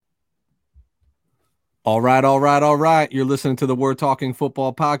All right, all right, all right. You're listening to the Word Talking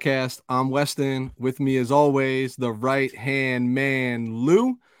Football Podcast. I'm Weston. With me, as always, the right hand man,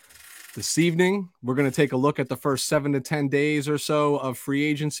 Lou. This evening, we're going to take a look at the first 7 to 10 days or so of free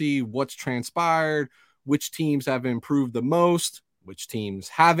agency, what's transpired, which teams have improved the most, which teams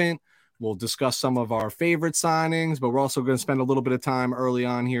haven't. We'll discuss some of our favorite signings, but we're also going to spend a little bit of time early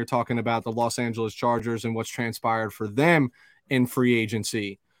on here talking about the Los Angeles Chargers and what's transpired for them in free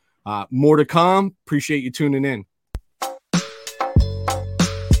agency. More to come. Appreciate you tuning in.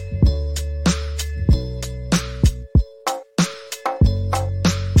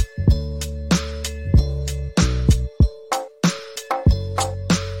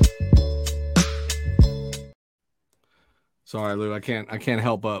 Sorry, Lou. I can't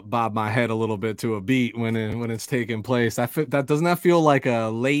help but bob my head a little bit to a beat when it's taking place. That doesn't that feel like a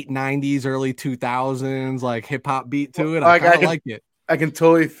late '90s, early 2000s like hip hop beat to it? I Like kind of like it. I can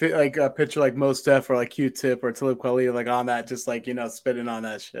totally fit like a picture like Mos Def or like Q-Tip or Talib Kweli like on that, just like spitting on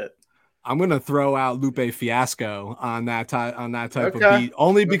that shit. I'm gonna throw out Lupe Fiasco on that type of Okay, beat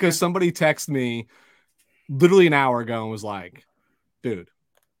only okay. because somebody texted me literally an hour ago and was like, "Dude,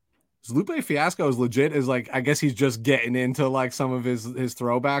 Lupe Fiasco is legit." Is like, I guess he's just getting into like some of his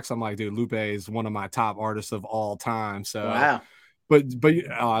throwbacks. I'm like, dude, Lupe is one of my top artists of all time. So, Wow. but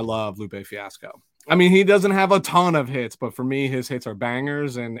I love Lupe Fiasco. I mean, he doesn't have a ton of hits, but for me, his hits are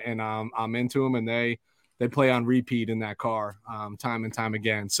bangers, and I'm into them, and they play on repeat in that car, time and time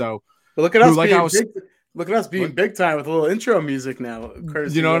again. So, But look at Lou, us like I being was, big. Look at us being what, big time with a little intro music now, you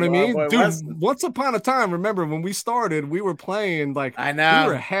courtesy know what of I our mean, boy dude? Weston. Once upon a time, remember when we started, we were playing like I we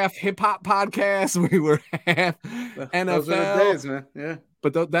were know. half hip hop podcast, we were half Those are the NFL, days, man. Yeah.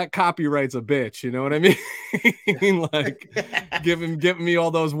 but that copyright's a bitch. You know what I mean? Like giving me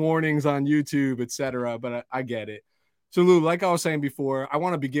all those warnings on YouTube, etc. But I get it. So Lou, like I was saying before, I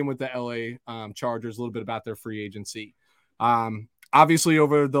want to begin with the LA Chargers, a little bit about their free agency. Obviously,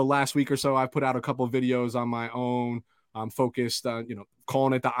 over the last week or so, I've put out a couple of videos on my own. I'm focused on,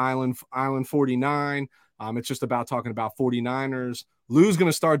 calling it the Island 49. It's just about talking about 49ers. Lou's going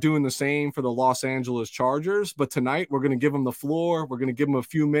to start doing the same for the Los Angeles Chargers. But tonight, we're going to give him the floor. We're going to give him a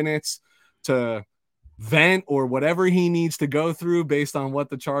few minutes to vent or whatever he needs to go through based on what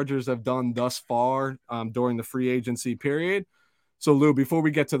the Chargers have done thus far during the free agency period. So, Lou, before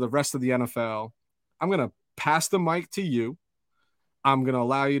we get to the rest of the NFL, I'm going to pass the mic to you. I'm going to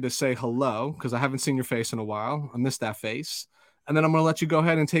allow you to say hello because I haven't seen your face in a while. I missed that face. And then I'm going to let you go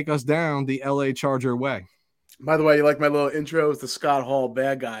ahead and take us down the LA Charger way. By the way, you like my little intro with the Scott Hall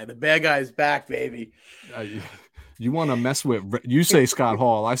bad guy. The bad guy is back, baby. Uh, you want to mess with, you say Scott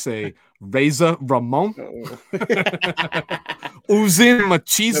Hall. I say Reza Ramon. Uzin The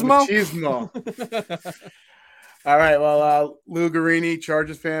Machismo. machismo. All right. Well, Lou Guarini,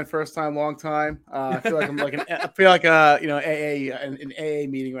 Chargers fan, first time, long time. I feel like I'm like I feel like AA an AA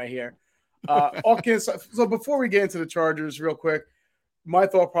meeting right here. Okay, so before we get into the Chargers, real quick, my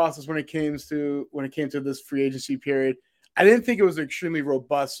thought process when it came to this free agency period, I didn't think it was an extremely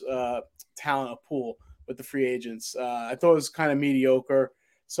robust talent pool with the free agents. I thought it was kind of mediocre.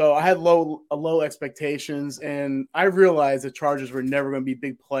 So I had low expectations, and I realized the Chargers were never going to be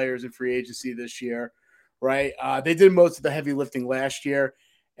big players in free agency this year, right? They did most of the heavy lifting last year,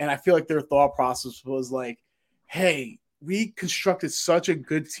 and I feel like their thought process was like, "Hey, we constructed such a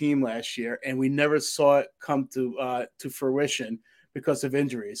good team last year, and we never saw it come to fruition because of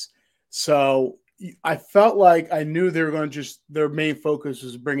injuries." So I felt like I knew they were going to their main focus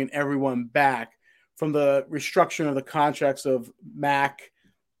was bringing everyone back from the restructuring of the contracts of Mac,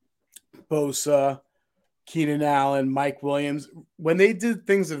 Bosa, Keenan Allen, Mike Williams. When they did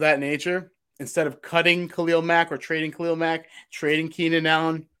things of that nature, instead of cutting Khalil Mack or trading Khalil Mack, trading Keenan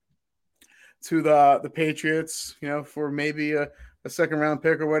Allen to the Patriots, for maybe a second round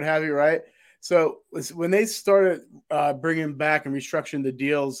pick or what have you, right? So when they started bringing back and restructuring the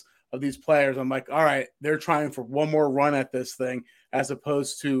deals of these players, I'm like, all right, they're trying for one more run at this thing as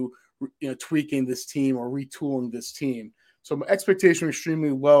opposed to tweaking this team or retooling this team. So my expectation was extremely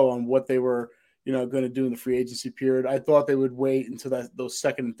low on what they were going to do in the free agency period. I thought they would wait until those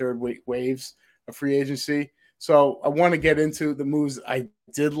second and third waves of free agency. So I want to get into the moves I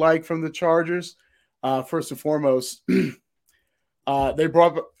did like from the Chargers. First and foremost, I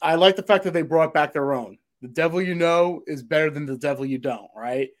like the fact that they brought back their own. The devil you know is better than the devil you don't,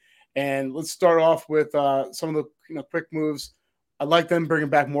 right? And let's start off with some of the quick moves. I like them bringing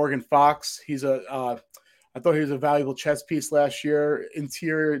back Morgan Fox. I thought he was a valuable chess piece last year.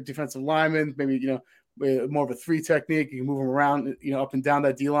 Interior defensive lineman, maybe more of a three technique. You can move him around, up and down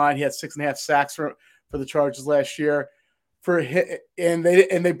that D line. He had 6.5 sacks for the Chargers last year. and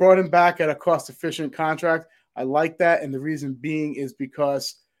they brought him back at a cost-efficient contract. I like that, and the reason being is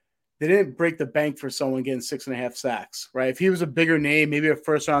because they didn't break the bank for someone getting 6.5 sacks, right? If he was a bigger name, maybe a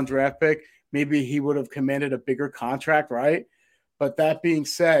first-round draft pick, maybe he would have commanded a bigger contract, right? But that being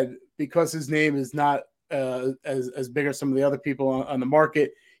said, because his name is not as big as some of the other people on the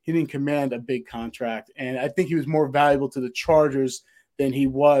market, he didn't command a big contract. And I think he was more valuable to the Chargers than he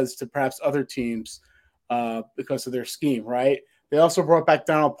was to perhaps other teams because of their scheme, right? They also brought back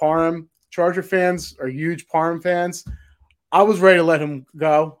Donald Parham. Charger fans are huge Parham fans. I was ready to let him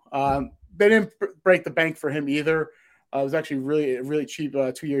go. They didn't break the bank for him either. It was actually a really cheap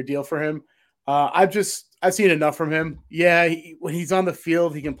 2-year deal for him. I've seen enough from him. Yeah, when he's on the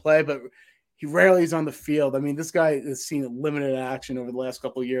field, he can play, but he rarely is on the field. I mean, this guy has seen limited action over the last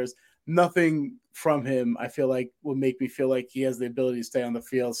couple of years. Nothing from him, I feel like, will make me feel like he has the ability to stay on the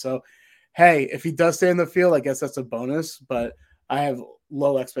field. So, hey, if he does stay on the field, I guess that's a bonus. But I have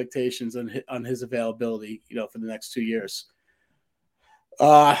low expectations on his availability, for the next 2 years.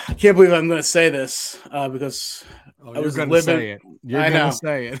 I can't believe I'm going to say this because I was going to say it. You're going to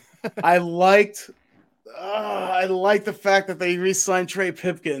say it. I liked the fact that they re-signed Trey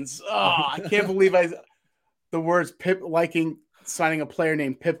Pipkins. I can't believe the words signing a player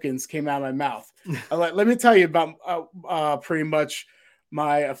named Pipkins came out of my mouth. Let me tell you about pretty much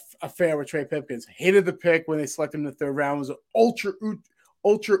my affair with Trey Pipkins. Hated the pick when they selected him in the third round. It was an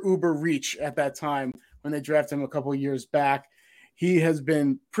ultra uber reach at that time when they drafted him a couple of years back. He has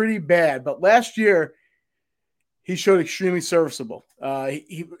been pretty bad, but last year he showed extremely serviceable.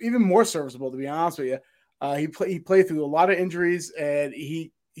 He even more serviceable, to be honest with you. He played through a lot of injuries, and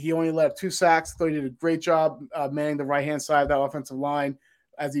he only let up 2 sacks. I thought he did a great job manning the right-hand side of that offensive line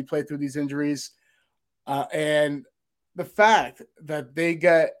as he played through these injuries. And the fact that they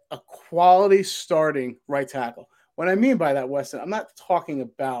get a quality starting right tackle. What I mean by that, Weston, I'm not talking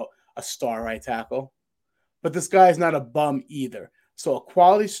about a star right tackle, but this guy is not a bum either. So a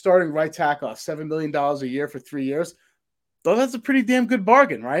quality starting right tackle, $7 million a year for 3 years, though that's a pretty damn good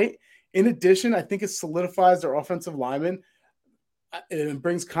bargain, right? In addition, I think it solidifies their offensive linemen. It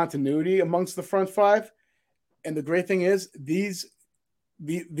brings continuity amongst the front five. And the great thing is these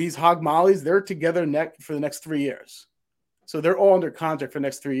hog mollies, they're together for the next 3 years. So they're all under contract for the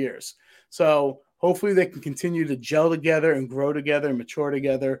next 3 years. So hopefully they can continue to gel together and grow together and mature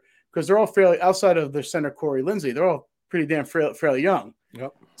together because they're all fairly, outside of their center, Corey Lindsey, they're all pretty damn fairly young.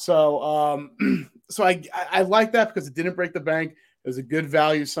 Yep. So so I like that because it didn't break the bank. It was a good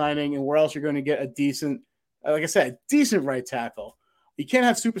value signing. And where else you're going to get a decent, like I said, a decent right tackle. You can't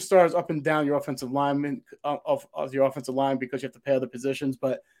have superstars up and down your offensive lineman of your offensive line because you have to pay other positions.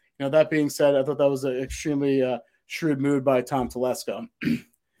 But that being said, I thought that was an extremely shrewd move by Tom Telesco.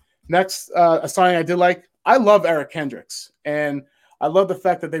 Next, a signing I did like. I love Eric Kendricks, and I love the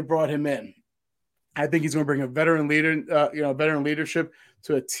fact that they brought him in. I think he's going to bring a veteran veteran leadership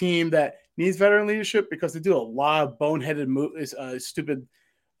to a team that needs veteran leadership because they do a lot of boneheaded, stupid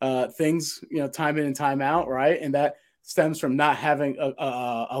things, time in and time out, right? And that stems from not having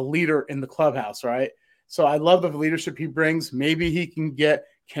a leader in the clubhouse, right? So I love the leadership he brings. Maybe he can get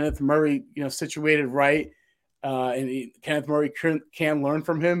Kenneth Murray, situated right, and Kenneth Murray can learn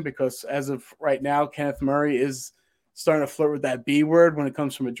from him because as of right now, Kenneth Murray is starting to flirt with that B word when it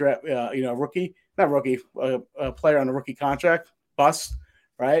comes from a draft, rookie, a player on a rookie contract, bust,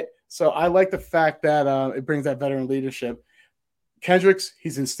 right? So I like the fact that it brings that veteran leadership. Kendricks,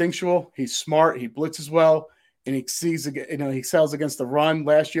 he's instinctual, he's smart, he blitzes well, and he excels against the run.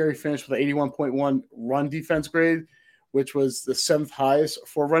 Last year, he finished with an 81.1 run defense grade, which was the 7th highest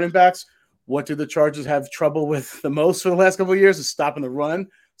for running backs. What do the Chargers have trouble with the most for the last couple of years is stopping the run.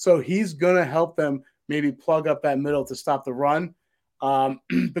 So he's going to help them maybe plug up that middle to stop the run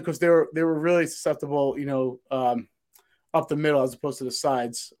because they were really susceptible, up the middle as opposed to the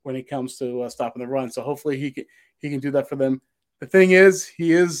sides when it comes to stopping the run. So hopefully he can do that for them. The thing is,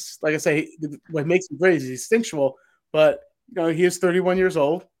 he is, like I say, what makes him great is he's instinctual, but he is 31 years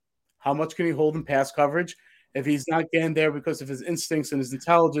old. How much can he hold in pass coverage? If he's not getting there because of his instincts and his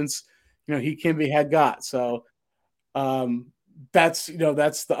intelligence, he can be had got. So that's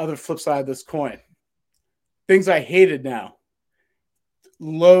the other flip side of this coin. Things I hated now.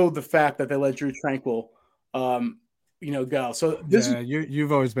 Loathe the fact that they let Drew Tranquil go. So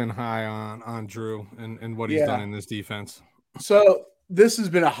you've always been high on Drew and what he's done in this defense. So this has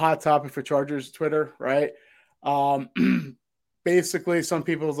been a hot topic for Chargers Twitter, right? Basically, some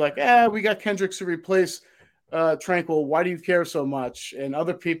people's like, we got Kendricks to replace Tranquil. Why do you care so much? And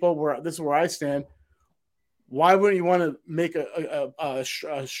other people, this is where I stand. Why wouldn't you want to make a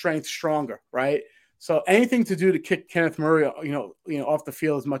strength stronger, right? So anything to do to kick Kenneth Murray, off the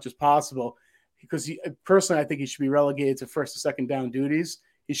field as much as possible, because personally, I think he should be relegated to first and second down duties.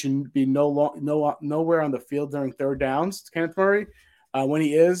 He should be nowhere on the field during third downs. Kenneth Murray, when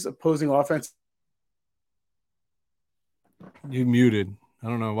he is opposing offense. You muted. I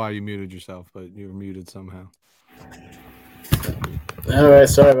don't know why you muted yourself, but you were muted somehow. All right,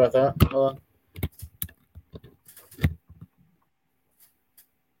 sorry about that. Hold on.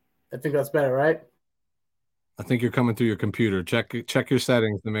 I think that's better, right? I think you're coming through your computer. Check your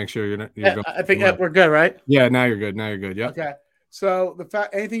settings to make sure you're not. I think we're good, right? Yeah, now you're good. Yeah. Okay. So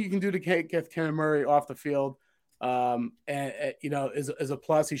anything you can do to get Kenneth Murray off the field, is a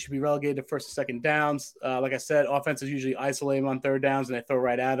plus. He should be relegated to first and second downs. Like I said, offenses usually isolate him on third downs and they throw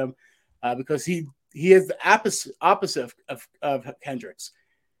right at him because he is the opposite of Kendricks.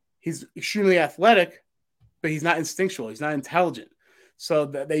 He's extremely athletic, but he's not instinctual. He's not intelligent. So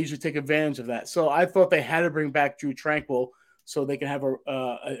they usually take advantage of that. So I thought they had to bring back Drew Tranquill so they can have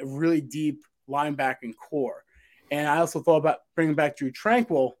a really deep linebacking core. And I also thought about bringing back Drew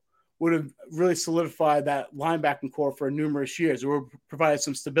Tranquill would have really solidified that linebacking core for numerous years. It would provide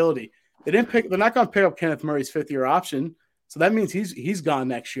some stability. They're not going to pick up Kenneth Murray's fifth-year option, so that means he's gone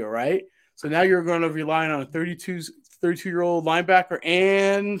next year, right? So now you're going to rely on a 32-year-old linebacker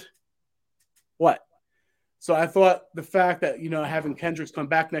and what? So I thought the fact that, having Kendricks come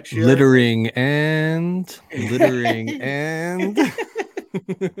back next year. Littering and.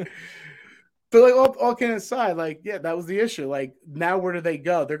 But all kidding aside, that was the issue. Now where do they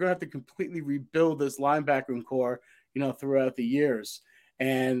go? They're going to have to completely rebuild this linebacking core, throughout the years.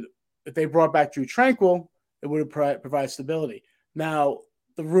 And if they brought back Drew Tranquill, it would have provided stability. Now,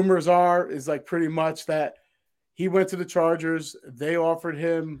 the rumors is pretty much that he went to the Chargers. They offered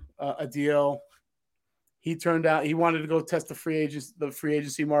him a deal. He turned out he wanted to go test the free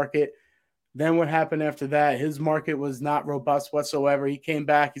agency market. Then what happened after that? His market was not robust whatsoever. He came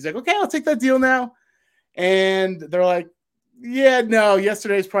back. He's like, okay, I'll take that deal now. And they're like, yeah, no,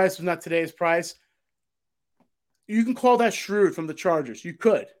 yesterday's price was not today's price. You can call that shrewd from the Chargers. You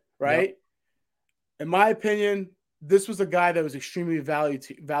could, right? Yep. In my opinion, this was a guy that was extremely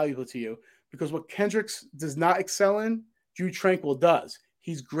valuable to you because what Kendricks does not excel in, Drew Tranquill does.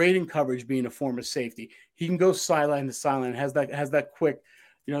 He's great in coverage, being a former safety. He can go sideline to sideline. Has that quick,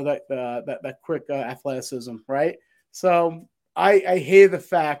 that quick athleticism, right? So I hated the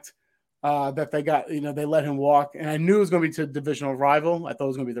fact that they let him walk, and I knew it was going to be to a divisional rival. I thought it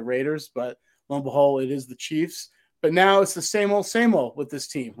was going to be the Raiders, but lo and behold, it is the Chiefs. But now it's the same old with this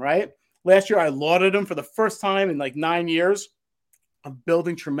team, right? Last year I lauded him for the first time in 9 years of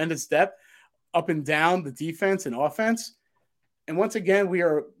building tremendous depth up and down the defense and offense. And once again, we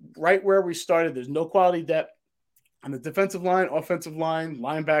are right where we started. There's no quality depth on the defensive line, offensive line,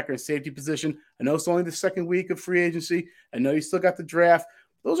 linebacker, and safety position. I know it's only the second week of free agency. I know you still got the draft.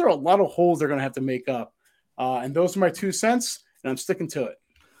 Those are a lot of holes they're going to have to make up. And those are my 2 cents, and I'm sticking to it.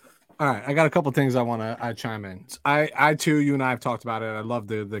 All right, I got a couple things I want to chime in. I too, you and I have talked about it. I love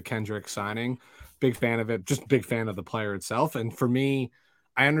the Kendrick signing. Big fan of it. Just big fan of the player itself. And for me,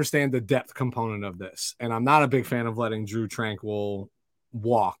 I understand the depth component of this, and I'm not a big fan of letting Drew Tranquill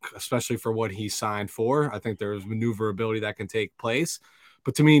walk, especially for what he signed for. I think there's maneuverability that can take place.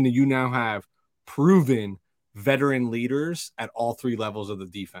 But to me, you now have proven veteran leaders at all 3 levels of the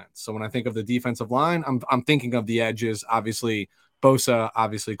defense. So when I think of the defensive line, I'm thinking of the edges, obviously Bosa,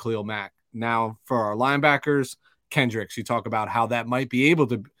 obviously Khalil Mack. Now for our linebackers, Kendricks, you talk about how that might be able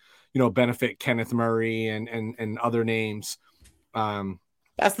to, benefit Kenneth Murray and other names.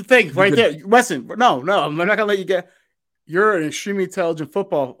 That's the thing right there. Weston, no, I'm not going to let you get – you're an extremely intelligent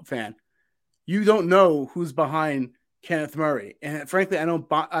football fan. You don't know who's behind Kenneth Murray. And frankly, I don't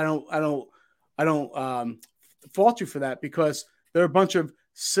fault you for that because there are a bunch of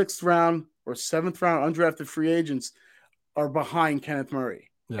 6th round or 7th round undrafted free agents are behind Kenneth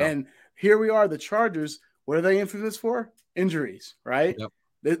Murray. Yeah. And here we are, the Chargers. What are they infamous for? Injuries, right? Yep.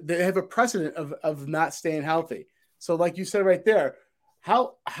 They have a precedent of not staying healthy. So like you said right there,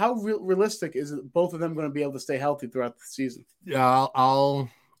 how realistic is it both of them going to be able to stay healthy throughout the season? Yeah, I'll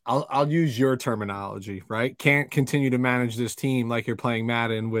use your terminology, right? Can't continue to manage this team like you're playing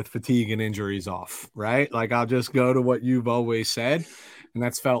Madden with fatigue and injuries off, right? I'll just go to what you've always said, and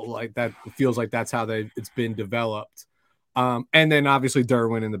it feels like that's how it's been developed. And then obviously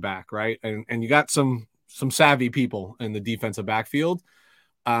Derwin in the back, right? And you got some savvy people in the defensive backfield.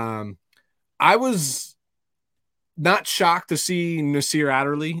 I was not shocked to see Nasir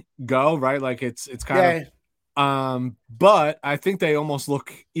Adderley go, right? It's kind of but I think they almost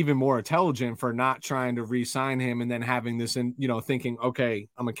look even more intelligent for not trying to re-sign him and then having this thinking, okay,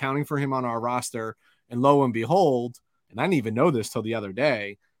 I'm accounting for him on our roster And lo and behold, and I didn't even know this till the other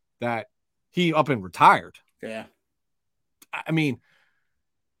day, that he up and retired. Yeah. I mean,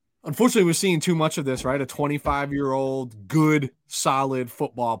 unfortunately, we're seeing too much of this, right? A 25-year-old, good, solid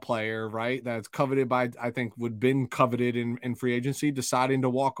football player, right? That's coveted by, I think, would been coveted in free agency, deciding to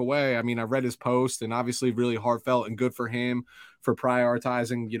walk away. I mean, I read his post, and obviously really heartfelt and good for him for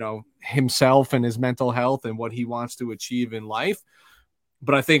prioritizing, himself and his mental health and what he wants to achieve in life.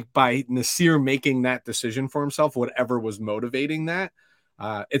 But I think by Nasir making that decision for himself, whatever was motivating that,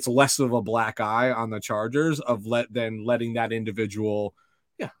 it's less of a black eye on the Chargers than letting that individual.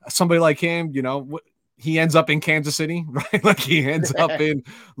 Yeah, somebody like him, he ends up in Kansas City, right? Like he ends up in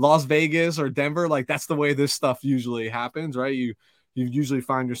Las Vegas or Denver. Like that's the way this stuff usually happens, right? You usually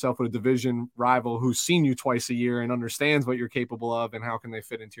find yourself with a division rival who's seen you twice a year and understands what you're capable of and how can they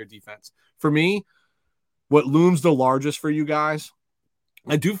fit into your defense. For me, what looms the largest for you guys,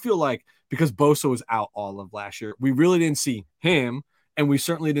 I do feel like because Bosa was out all of last year, we really didn't see him, and we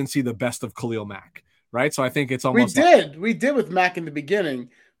certainly didn't see the best of Khalil Mack, right? So I think it's almost we did with Mack in the beginning,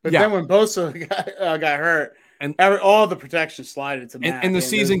 but then when Bosa got hurt, and all the protection slided to Mack, and the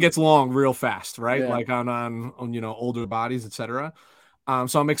season gets long real fast, right? Yeah. Like on older bodies, etc.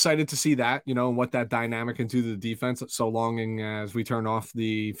 So I'm excited to see that, and what that dynamic can do to the defense, so long as we turn off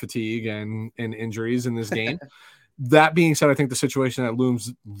the fatigue and injuries in this game. That being said, I think the situation that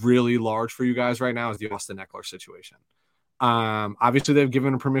looms really large for you guys right now is the Austin Ekeler situation. Obviously, they've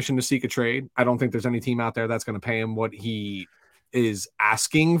given him permission to seek a trade. I don't think there's any team out there that's going to pay him what he is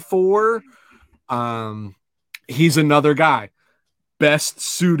asking for. He's another guy best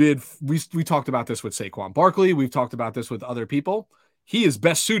suited. We talked about this with Saquon Barkley. We've talked about this with other people. He is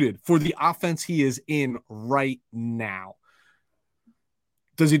best suited for the offense he is in right now.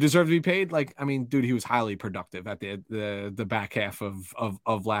 Does he deserve to be paid? Like, I mean, dude, he was highly productive at the back half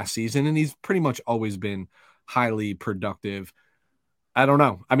of last season, and he's pretty much always been highly productive. I don't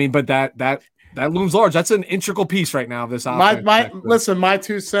know. I mean, but that looms large. That's an integral piece right now of this offense. Listen, my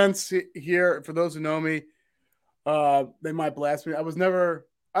 2 cents here, for those who know me, they might blast me.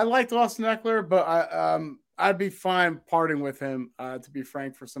 I liked Austin Ekeler, but I'd be fine parting with him, to be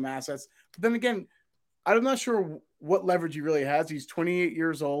frank, for some assets. But then again, I'm not sure what leverage he really has. He's 28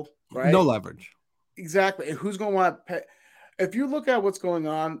 years old, right? No leverage. Exactly. And who's going to want to pay? If you look at what's going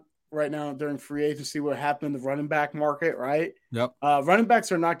on right now during free agency, what happened in the running back market, right? Yep. Running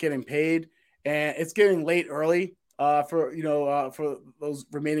backs are not getting paid, and it's getting late early for those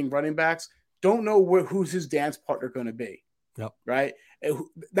remaining running backs. Don't know who's his dance partner going to be. Yep. Right.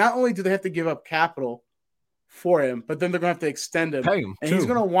 Not only do they have to give up capital for him, but then they're going to have to extend him. Pay him and too. He's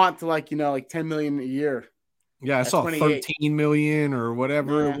going to want to like $10 million a year. Yeah, I saw 13 million or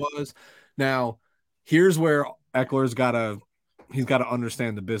whatever it was. Now, here's where Eckler's got to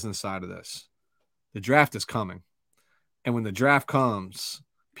understand the business side of this. The draft is coming. And when the draft comes,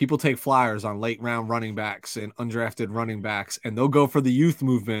 people take flyers on late round running backs and undrafted running backs, and they'll go for the youth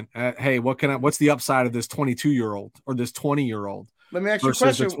movement. Hey, what's the upside of this 22-year-old or this 20-year-old? Let me ask you a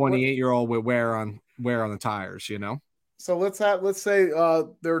question. Versus the 28-year-old with wear on the tires, So let's say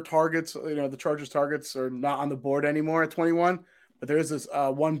their targets, the Chargers targets are not on the board anymore at 21, but there's this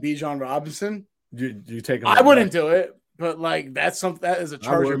one Bijan Robinson. You take him? I wouldn't do it, but like that is a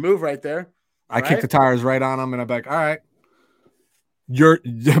Charger move right there. I kick the tires right on him, and I'm like, all right, your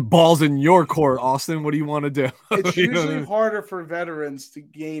ball's in your court, Austin. What do you want to do? It's usually harder for veterans to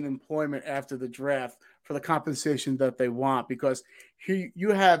gain employment after the draft for the compensation that they want, because here you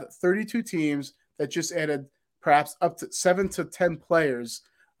have 32 teams that just added perhaps up to 7 to 10 players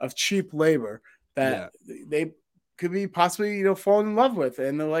of cheap labor that they could be possibly, falling in love with.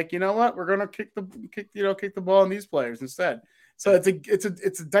 And they're like, you know what, we're going to kick the ball on these players instead. So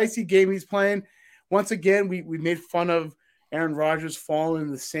it's a dicey game he's playing. Once again, we made fun of Aaron Rodgers falling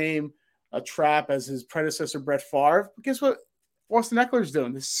in the same trap as his predecessor, Brett Favre. But guess what? Austin Eckler's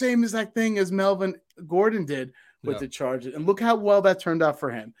doing the same exact thing as Melvin Gordon did with the Chargers. And look how well that turned out for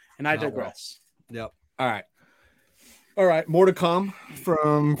him. And I digress. Well. Yep. All right. More to come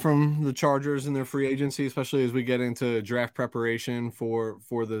from the Chargers and their free agency, especially as we get into draft preparation for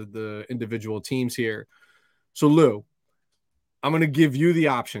the individual teams here. So, Lou, I'm going to give you the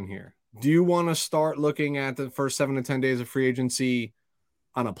option here. Do you want to start looking at the first 7 to 10 days of free agency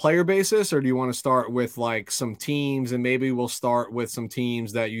on a player basis, or do you want to start with like some teams, and maybe we'll start with some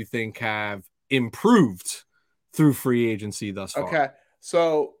teams that you think have improved through free agency thus far? Okay.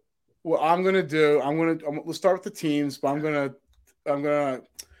 So what I'm going to do, let's start with the teams, but I'm going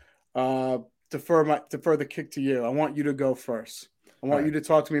to defer the kick to you. I want you to go first. I want you to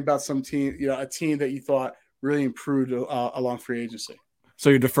talk to me about some team, a team that you thought really improved along free agency. So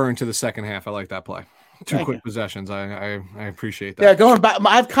you're deferring to the second half. I like that play. 2 quick possessions. I appreciate that. Yeah, going back,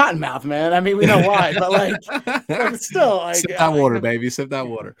 I have cotton mouth, man. I mean, we know why, but like still, like sip that water, baby. Sip that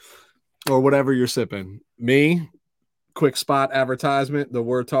water, or whatever you're sipping. Me, quick spot advertisement. The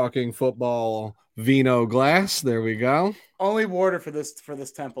We're Talking Football Vino glass. There we go. Only water for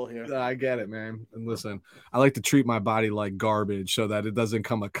this temple here. I get it, man. And listen, I like to treat my body like garbage so that it doesn't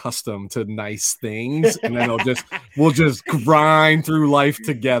come accustomed to nice things, and then we'll just grind through life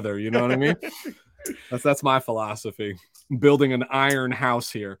together. You know what I mean? That's my philosophy. I'm building an iron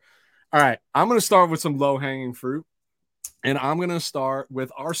house here. All right, I'm going to start with some low-hanging fruit, and I'm going to start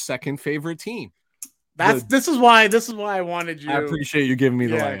with our second favorite team. This is why I wanted you. I appreciate you giving me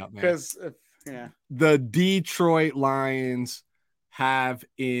the layup, man. Because the Detroit Lions have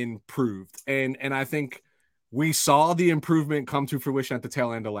improved, and I think we saw the improvement come to fruition at the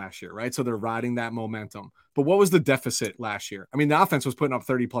tail end of last year, right? So they're riding that momentum. But what was the deficit last year? I mean, the offense was putting up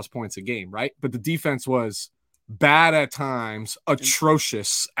 30+ points a game, right? But the defense was bad at times,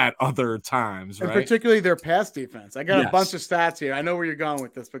 atrocious at other times, right? And particularly their pass defense. I got a bunch of stats here. I know where you're going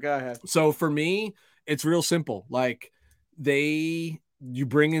with this, but go ahead. So for me, it's real simple. Like you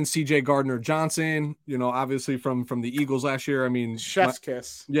bring in CJ Gardner-Johnson, obviously from the Eagles last year. I mean, chef's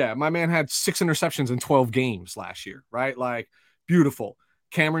kiss. Yeah, my man had 6 interceptions in 12 games last year, right? Like, beautiful.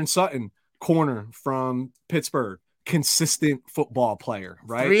 Cameron Sutton, corner from Pittsburgh, consistent football player,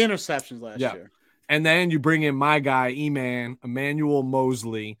 right? 3 interceptions last year. And then you bring in my guy, Emmanuel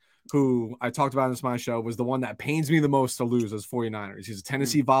Mosley, who I talked about in my show, was the one that pains me the most to lose as 49ers. He's a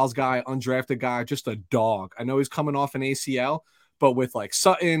Tennessee Vols guy, undrafted guy, just a dog. I know he's coming off an ACL, but with like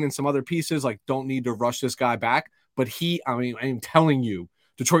Sutton and some other pieces, like don't need to rush this guy back. But I'm telling you,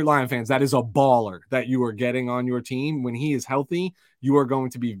 Detroit Lion fans, that is a baller that you are getting on your team. When he is healthy, you are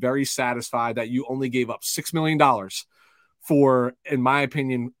going to be very satisfied that you only gave up $6 million for, in my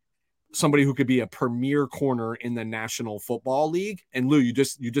opinion, somebody who could be a premier corner in the National Football League. And Lou, you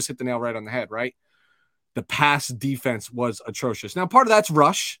just hit the nail right on the head, right? The pass defense was atrocious. Now, part of that's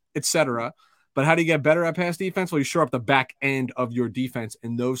rush, etc. But how do you get better at pass defense? Well, you shore up the back end of your defense.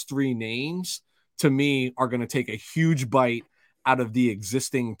 And those 3 names, to me, are going to take a huge bite out of the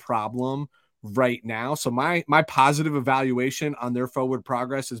existing problem right now. So my positive evaluation on their forward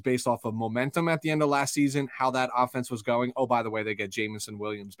progress is based off of momentum at the end of last season, how that offense was going. Oh, by the way, they get Jamison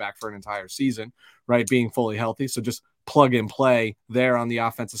Williams back for an entire season, right? Being fully healthy. So just plug and play there on the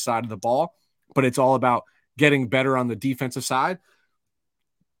offensive side of the ball. But it's all about getting better on the defensive side.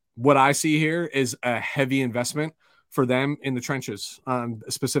 What I see here is a heavy investment for them in the trenches,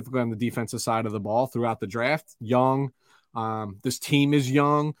 specifically on the defensive side of the ball throughout the draft. Young. This team is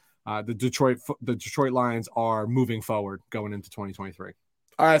young. The Detroit Lions are moving forward going into 2023.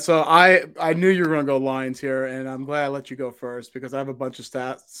 All right, so I knew you were going to go Lions here, and I'm glad I let you go first because I have a bunch of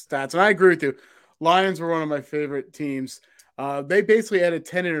stats, and I agree with you. Lions were one of my favorite teams. They basically added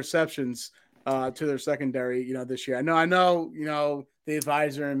 10 interceptions to their secondary, this year. I know, the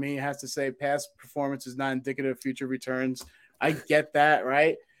advisor in me has to say past performance is not indicative of future returns. I get that,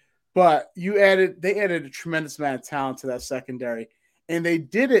 right? But they added a tremendous amount of talent to that secondary, and they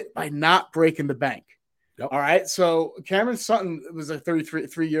did it by not breaking the bank. Yep. All right. So Cameron Sutton was a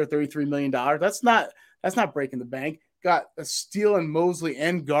 3-year, $33 million. That's not breaking the bank. Got a Steele and Mosley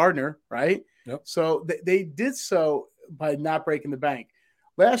and Gardner, right? Yep. So they did so by not breaking the bank.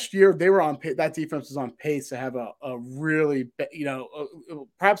 Last year, they were on pace. That defense was on pace to have a really,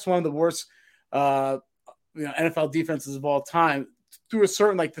 perhaps one of the worst, NFL defenses of all time through a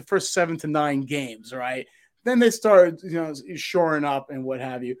certain, like the first 7 to 9 games, right? Then they started, shoring up and what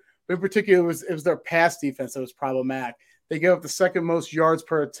have you. But in particular, it was their pass defense that was problematic. They gave up the 2nd most yards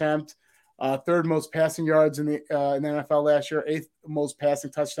per attempt, 3rd most passing yards in the NFL last year, 8th most passing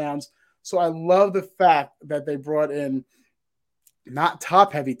touchdowns. So I love the fact that they brought in not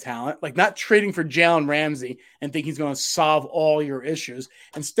top-heavy talent, like not trading for Jalen Ramsey and think he's going to solve all your issues.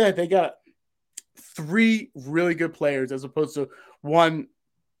 Instead, they got 3 really good players as opposed to 1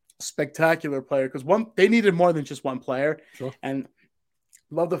 spectacular player, because they needed more than just 1 player. Sure. And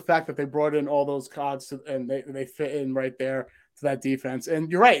love the fact that they brought in all those cogs and they fit in right there to that defense.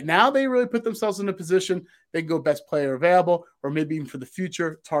 And you're right. Now they really put themselves in a position they can go best player available, or maybe even for the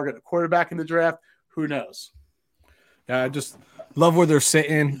future, target a quarterback in the draft. Who knows? Yeah, I just love where they're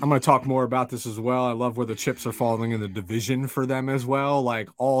sitting. I'm going to talk more about this as well. I love where the chips are falling in the division for them as well. Like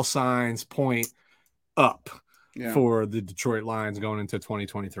all signs point up for the Detroit Lions going into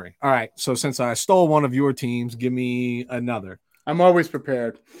 2023. All right. So since I stole one of your teams, give me another. I'm always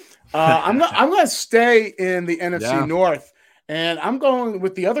prepared. I'm going to stay in the NFC North, and I'm going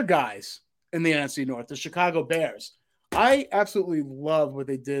with the other guys in the NFC North, the Chicago Bears. I absolutely love what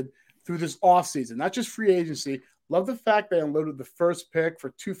they did through this offseason, not just free agency. Love the fact they unloaded the first pick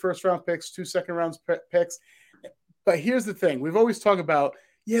for 2 first-round picks, 2 second-round picks. But here's the thing. We've always talked about,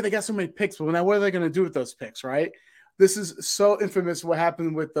 they got so many picks, but now what are they going to do with those picks, right? This is so infamous what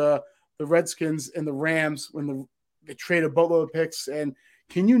happened with the Redskins and the Rams when they traded a boatload of picks. And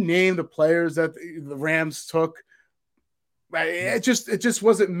can you name the players that the Rams took? Right? It just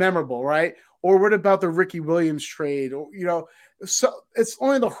wasn't memorable, right? Or what about the Ricky Williams trade? Or, so it's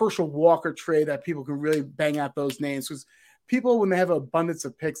only the Herschel Walker trade that people can really bang out those names, because people, when they have an abundance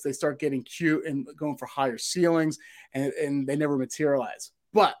of picks, they start getting cute and going for higher ceilings, and they never materialize.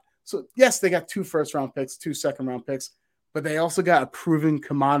 But so yes, they got 2 first-round picks, 2 second-round picks, but they also got a proven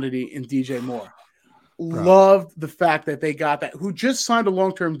commodity in DJ Moore. Loved the fact that they got that, who just signed a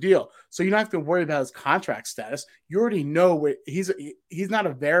long-term deal. So you don't have to worry about his contract status. You already know where he's not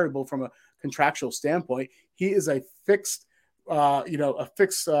a variable from a contractual standpoint. He is a fixed,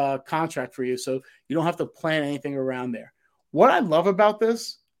 contract for you. So you don't have to plan anything around there. What I love about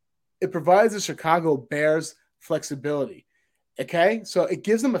this, it provides the Chicago Bears flexibility. Okay. So it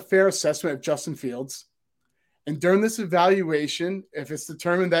gives them a fair assessment of Justin Fields. And during this evaluation, if it's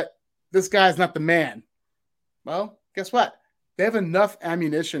determined that this guy's not the man, well, guess what? They have enough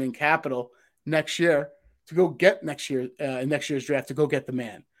ammunition and capital next year to go get next year's draft to go get the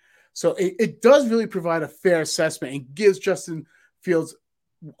man. So it does really provide a fair assessment and gives Justin Fields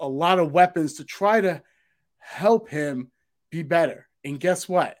a lot of weapons to try to help him be better. And guess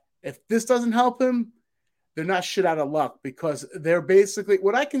what? If this doesn't help him, they're not shit out of luck, because they're basically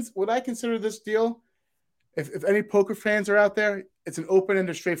what I consider this deal. If any poker fans are out there, it's an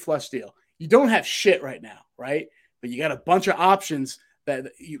open-ended straight flush deal. You don't have shit right now, right? But you got a bunch of options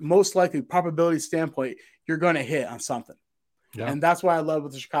that you, most likely, probability standpoint, you're going to hit on something. Yeah. And that's why I love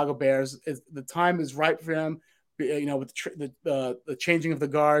with the Chicago Bears. The time is right for them, with the changing of the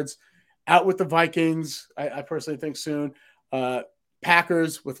guards. Out with the Vikings, I personally think soon.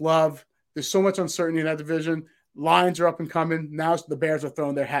 Packers with Love. There's so much uncertainty in that division. Lions are up and coming. Now the Bears are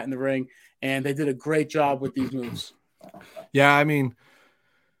throwing their hat in the ring, and they did a great job with these moves. Yeah, I mean,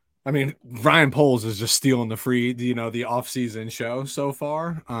 Ryan Poles is just stealing the off-season show so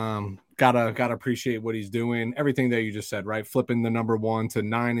far. Gotta appreciate what he's doing. Everything that you just said, right? Flipping the number 1 to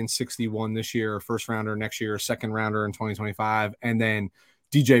 9-61 this year, first rounder next year, second rounder in 2025, and then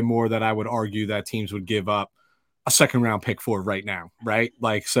DJ Moore, that I would argue that teams would give up a second round pick for right now, right?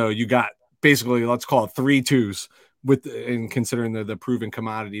 Like, so you got basically, let's call it 3 2s in considering the proven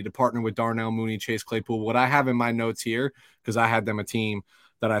commodity to partner with Darnell Mooney, Chase Claypool. What I have in my notes here, because I had them a team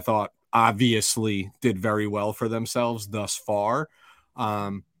that I thought obviously did very well for themselves thus far,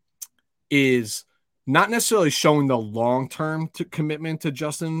 is not necessarily showing the long-term commitment to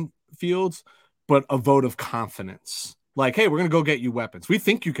Justin Fields, but a vote of confidence. Like, hey, we're going to go get you weapons. We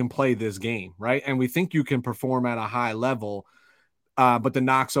think you can play this game, right? And we think you can perform at a high level. But the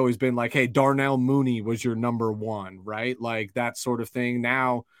knock's always been like, hey, Darnell Mooney was your number 1, right? Like that sort of thing.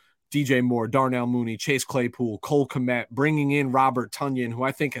 Now, DJ Moore, Darnell Mooney, Chase Claypool, Cole Kmet, bringing in Robert Tonyan, who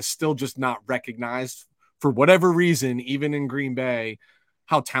I think is still just not recognized for whatever reason, even in Green Bay,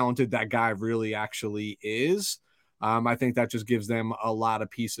 how talented that guy really actually is. I think that just gives them a lot of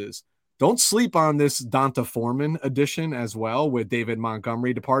pieces. Don't sleep on this Donta Foreman addition as well, with David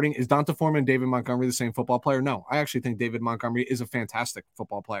Montgomery departing. Is Donta Foreman and David Montgomery the same football player? No, I actually think David Montgomery is a fantastic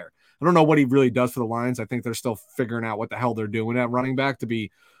football player. I don't know what he really does for the Lions. I think they're still figuring out what the hell they're doing at running back, to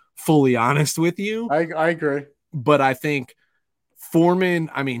be fully honest with you. I agree. But I think Foreman,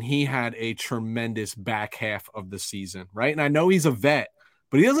 he had a tremendous back half of the season, right? And I know he's a vet,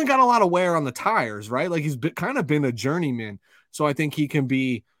 but he doesn't got a lot of wear on the tires, right? Like he's kind of been a journeyman. So I think he can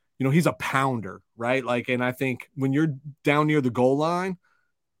be, he's a pounder, right? Like, and I think when you're down near the goal line,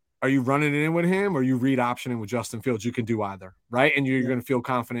 are you running it in with him or you read optioning with Justin Fields? You can do either, right? And you're going to feel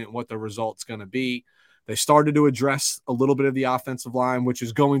confident in what the result's going to be. They started to address a little bit of the offensive line, which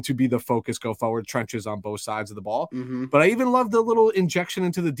is going to be the focus go forward, trenches on both sides of the ball. Mm-hmm. But I even love the little injection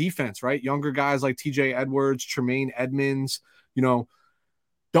into the defense, right? Younger guys like TJ Edwards, Tremaine Edmonds,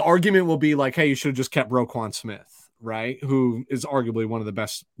 the argument will be like, hey, you should have just kept Roquan Smith, right? Who is arguably one of the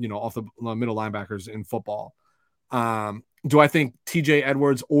best, off the middle linebackers in football. Do I think TJ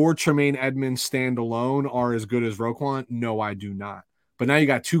Edwards or Tremaine Edmonds standalone are as good as Roquan? No, I do not. But now you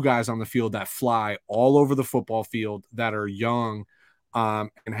got 2 guys on the field that fly all over the football field, that are young and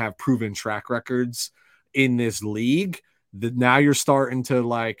have proven track records in this league. That now you're starting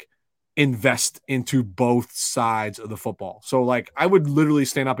to invest into both sides of the football. So I would literally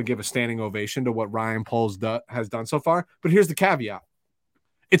stand up and give a standing ovation to what Ryan Poles has done so far. But here's the caveat.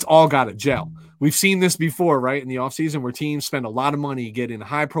 it's all got to gel. We've seen this before, right? In the offseason where teams spend a lot of money getting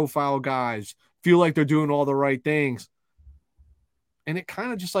high-profile guys, feel like they're doing all the right things, and it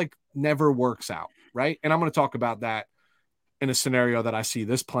kind of just like never works out, right? And I'm going to talk about that in a scenario that I see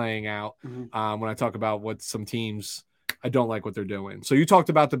this playing out when I talk about what some teams I don't like what they're doing. So you talked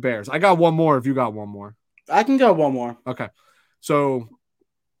about the Bears. I got one more if you got one more. I can go one more. Okay. So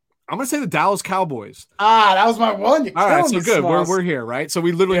I'm going to say the Dallas Cowboys. That was my one. All right, so good. We're here, right? So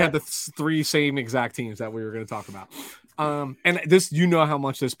we literally had the three same exact teams that we were going to talk about. And this, you know how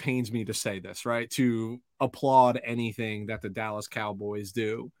much this pains me to say this, right? To applaud anything that the Dallas Cowboys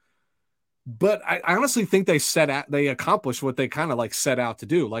do. But I honestly think they accomplished what they kind of like set out to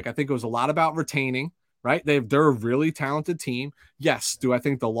do. Like, I think it was a lot about retaining, right? They're a really talented team. Yes. Do I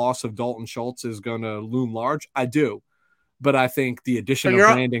think the loss of Dalton Schultz is going to loom large? I do. But I think the addition of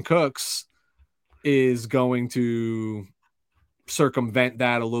Brandon Cooks is going to circumvent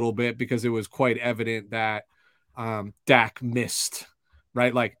that a little bit, because it was quite evident that Dak missed,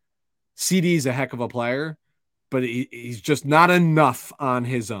 right? Like, CD's a heck of a player, but he's just not enough on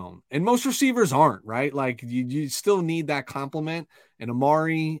his own. And most receivers aren't, right? Like, you still need that complement. And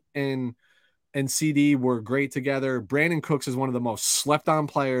Amari and CD were great together. Brandon Cooks is one of the most slept on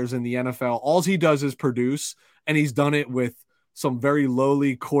players in the NFL. All he does is produce, and he's done it with some very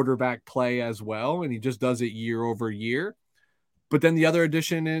lowly quarterback play as well. And he just does it year over year. But then the other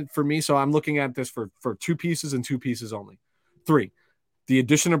addition for me, so I'm looking at this for two pieces and two pieces only. 3, the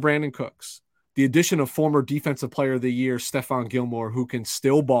addition of Brandon Cooks, the addition of former defensive player of the year, Stephon Gilmore, who can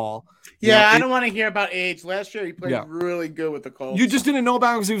still ball. Yeah, I don't want to hear about age. Last year, he played really good with the Colts. You just didn't know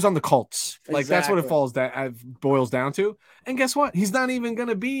about him because he was on the Colts. Exactly. Like, that's what it boils down to. And guess what? He's not even going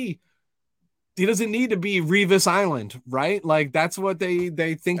to be – he doesn't need to be Revis Island, right? Like, that's what they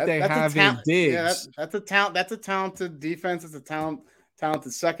think they have in Diggs. Yeah, that's a talent. That's a talented defense. It's a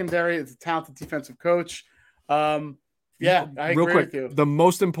talented secondary. It's a talented defensive coach. Yeah, I agree with you. The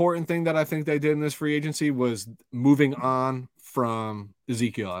most important thing that I think they did in this free agency was moving on from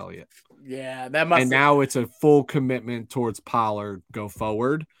Ezekiel Elliott. Yeah, now it's a full commitment towards Pollard go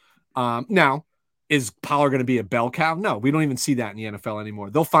forward. Now, is Pollard going to be a bell cow? No, we don't even see that in the NFL anymore.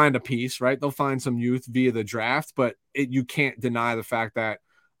 They'll find a piece, right? They'll find some youth via the draft, but you can't deny the fact that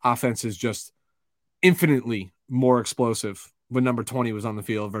offense is just infinitely more explosive when number 20 was on the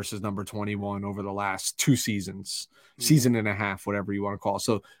field versus number 21 over the last 2 seasons, season and a half, whatever you want to call it.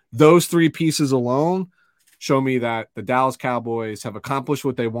 So those 3 pieces alone show me that the Dallas Cowboys have accomplished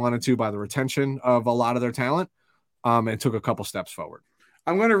what they wanted to by the retention of a lot of their talent, and took a couple steps forward.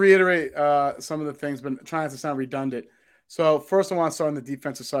 I'm going to reiterate some of the things, but trying not to sound redundant. So first I want to start on the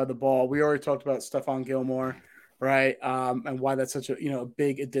defensive side of the ball. We already talked about Stephon Gilmore, right? And why that's such a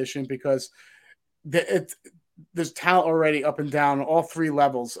big addition, because there's talent already up and down all 3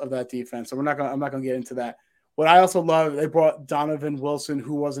 levels of that defense. So I'm not going to get into that. What I also love, they brought Donovan Wilson,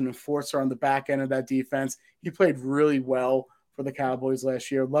 who was an enforcer on the back end of that defense. He played really well for the Cowboys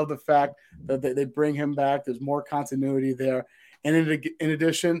last year. Love the fact that they bring him back. There's more continuity there. And in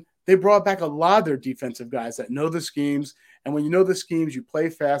addition, they brought back a lot of their defensive guys that know the schemes. And when you know the schemes, you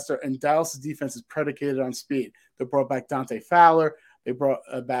play faster. And Dallas' defense is predicated on speed. They brought back Dante Fowler. They brought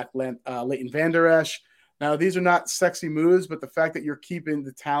back Leighton Vander Esch. Now, these are not sexy moves, but the fact that you're keeping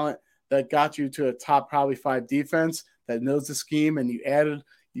the talent that got you to a top probably 5 defense that knows the scheme, and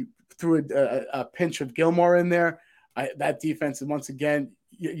you threw a pinch of Gilmore in there, that defense, and once again,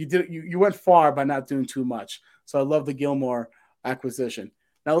 you went far by not doing too much. So I love the Gilmore acquisition.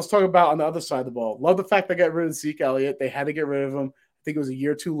 Now let's talk about on the other side of the ball. Love the fact they got rid of Zeke Elliott. They had to get rid of him. I think it was a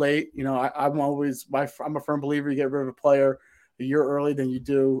year too late. I'm a firm believer you get rid of a player a year early than you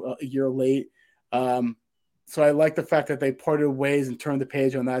do a year late. So I like the fact that they parted ways and turned the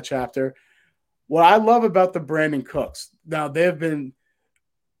page on that chapter. What I love about the Brandon Cooks, now they've been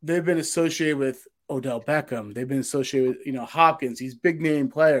associated with Odell Beckham. They've been associated with Hopkins, these big name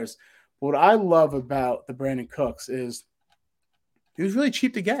players. But what I love about the Brandon Cooks is he was really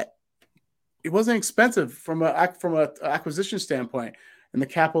cheap to get. It wasn't expensive from a acquisition standpoint, and the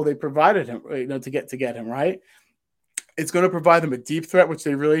capital they provided him, to get him right. It's going to provide them a deep threat, which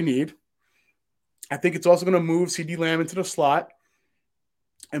they really need. I think it's also going to move CeeDee Lamb into the slot.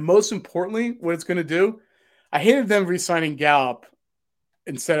 And most importantly, what it's going to do, I hated them re-signing Gallup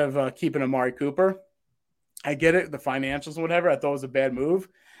instead of keeping Amari Cooper. I get it, the financials and whatever. I thought it was a bad move.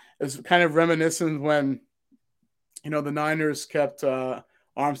 It was kind of reminiscent when, the Niners kept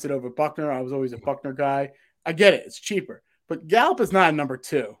Armstead over Buckner. I was always a Buckner guy. I get it. It's cheaper. But Gallup is not a number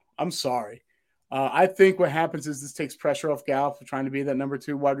 2. I'm sorry. I think what happens is this takes pressure off Gallup for trying to be that number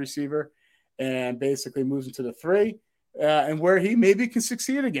 2 wide receiver, and basically moves into the 3. and where he maybe can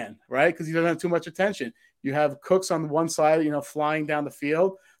succeed again, right? Because he doesn't have too much attention. You have Cooks on the one side, flying down the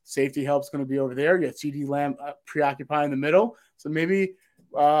field. Safety help's going to be over there. You have CeeDee Lamb preoccupying the middle. So maybe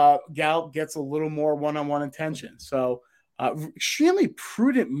Gallup gets a little more one-on-one attention. So extremely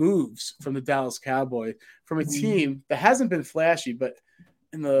prudent moves from the Dallas Cowboys, from a team that hasn't been flashy, but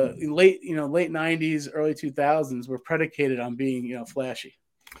in the late 90s, early 2000s were predicated on being, flashy.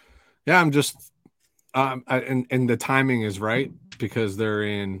 Yeah, I'm just and the timing is right because they're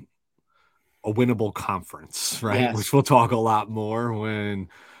in a winnable conference, right? Yes. Which we'll talk a lot more when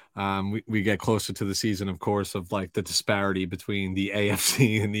we get closer to the season, of course, of like the disparity between the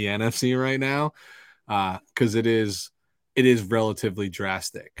AFC and the NFC right now, because it is relatively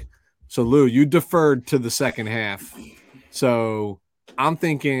drastic. So Lou, you deferred to the second half. So I'm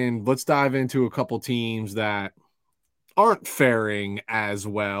thinking let's dive into a couple teams that aren't faring as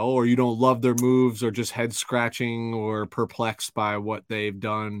well, or you don't love their moves, or just head scratching or perplexed by what they've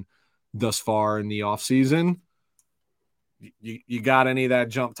done thus far in the offseason. You got any that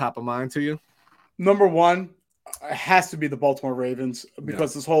jump top of mind to you? Number one, it has to be the Baltimore Ravens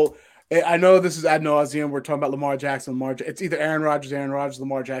because this whole – I know this is ad nauseum. We're talking about Lamar Jackson. It's either Aaron Rodgers,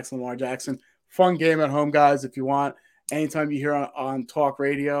 Lamar Jackson. Fun game at home, guys, if you want. Anytime you hear on talk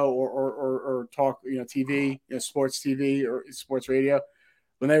radio or talk TV, sports TV or sports radio,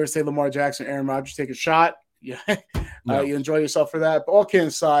 when they ever say Lamar Jackson, Aaron Rodgers, take a shot. Yeah, you enjoy yourself for that. But all kidding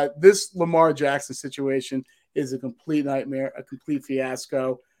aside, this Lamar Jackson situation is a complete nightmare, a complete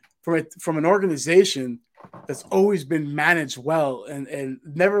fiasco from an organization that's always been managed well and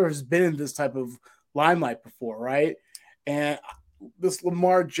never has been in this type of limelight before, right? And this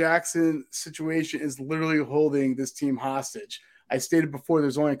Lamar Jackson situation is literally holding this team hostage. I stated before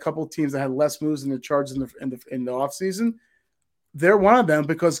there's only a couple of teams that had less moves than the Chargers in the offseason. They're one of them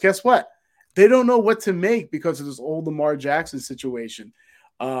because guess what? They don't know what to make because of this old Lamar Jackson situation.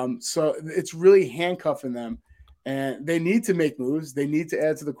 So it's really handcuffing them, and they need to make moves. They need to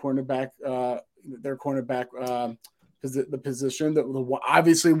add to the cornerback, the position.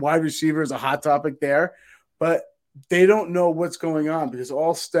 Obviously, wide receiver is a hot topic there, but they don't know what's going on because it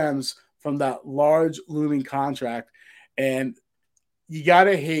all stems from that large looming contract. And you got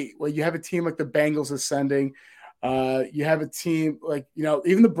to hate when you have a team like the Bengals ascending. You have a team like,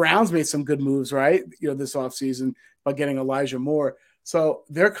 even the Browns made some good moves, right? This offseason by getting Elijah Moore. So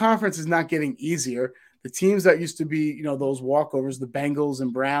their conference is not getting easier. The teams that used to be, those walkovers, the Bengals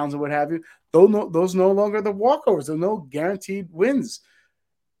and Browns and what have you, those no longer the walkovers. They're no guaranteed wins.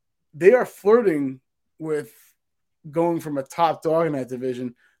 They are flirting with going from a top dog in that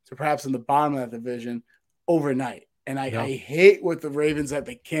division to perhaps in the bottom of that division overnight. And I hate with the Ravens that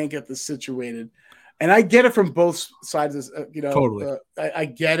they can't get this situated. And I get it from both sides. Totally. I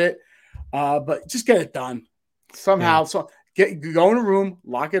get it, but just get it done somehow. Yeah. So go in a room,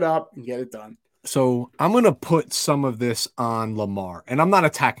 lock it up, and get it done. So I'm going to put some of this on Lamar, and I'm not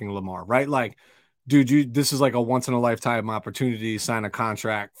attacking Lamar, right? Like, dude, this is like a once in a lifetime opportunity to sign a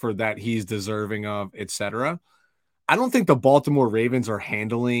contract for that he's deserving of, etc. I don't think the Baltimore Ravens are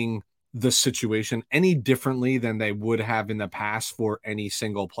handling the situation any differently than they would have in the past for any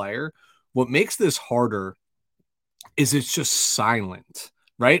single player. What makes this harder is it's just silent,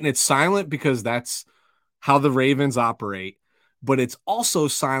 right? And it's silent because that's how the Ravens operate, but it's also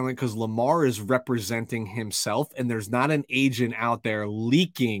silent because Lamar is representing himself and there's not an agent out there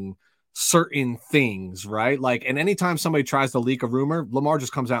leaking certain things, right? Like, and anytime somebody tries to leak a rumor, Lamar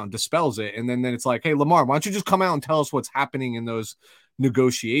just comes out and dispels it. And then it's like, hey, Lamar, why don't you just come out and tell us what's happening in those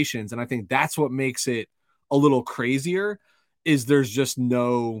negotiations? And I think that's what makes it a little crazier is there's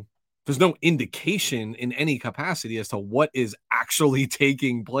no indication in any capacity as to what is actually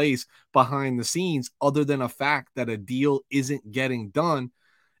taking place behind the scenes other than a fact that a deal isn't getting done.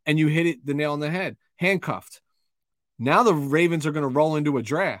 And you hit the nail on the head, handcuffed. Now the Ravens are going to roll into a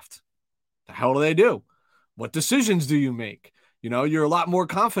draft. The hell do they do? What decisions do you make? You're a lot more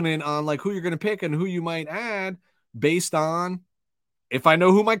confident on like who you're going to pick and who you might add based on if I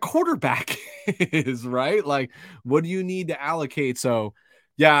know who my quarterback is, right? Like, what do you need to allocate? So,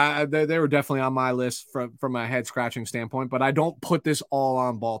 yeah, they were definitely on my list from a head-scratching standpoint, but I don't put this all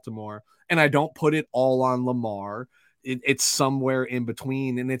on Baltimore, and I don't put it all on Lamar. It's somewhere in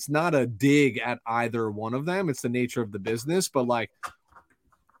between, and it's not a dig at either one of them. It's the nature of the business, but, like,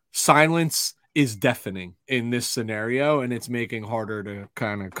 silence is deafening in this scenario, and it's making harder to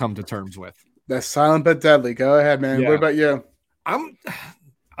kind of come to terms with. That's silent but deadly. Go ahead, man. Yeah. What about you? I'm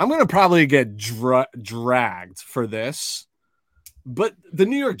going to probably get dragged for this. But the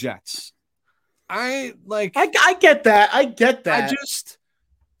New York Jets, I get that.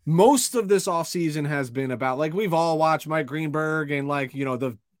 most of this offseason has been about, like, we've all watched Mike Greenberg and, like,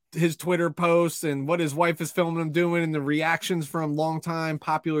 his Twitter posts and what his wife is filming him doing and the reactions from longtime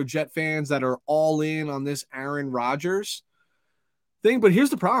popular Jet fans that are all in on this Aaron Rodgers thing. But here's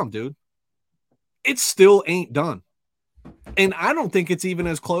the problem, dude. It still ain't done. And I don't think it's even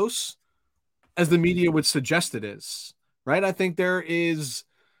as close as the media would suggest it is, right? I think there is,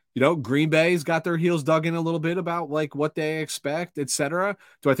 Green Bay's got their heels dug in a little bit about like what they expect, etc.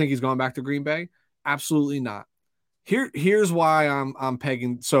 Do I think he's going back to Green Bay? Absolutely not. Here's why I'm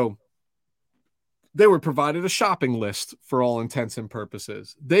pegging. So they were provided a shopping list for all intents and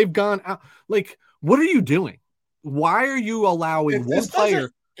purposes. They've gone out. Like, what are you doing? Why are you allowing one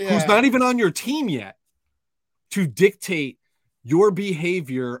player who's not even on your team yet to dictate your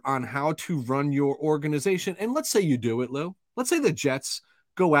behavior on how to run your organization? And let's say you do it, Lou. Let's say the Jets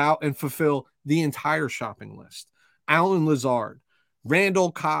go out and fulfill the entire shopping list. Allen Lazard,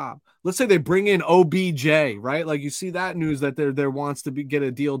 Randall Cobb. Let's say they bring in OBJ, right? Like, you see that news that there wants to get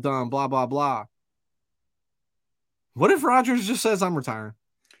a deal done, blah, blah, blah. What if Rodgers just says, I'm retiring?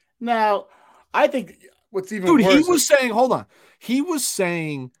 Now, I think what's even worse. Dude, he was saying, hold on. He was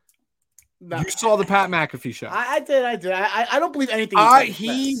saying, you saw the Pat McAfee show. I did. I don't believe anything.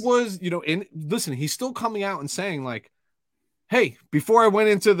 He was, listen, he's still coming out and saying, like, hey, before I went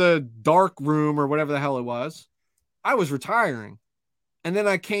into the dark room or whatever the hell it was, I was retiring. And then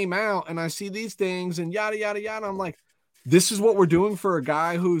I came out and I see these things and yada, yada, yada. I'm like, this is what we're doing for a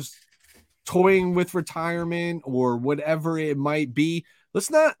guy who's toying with retirement or whatever it might be.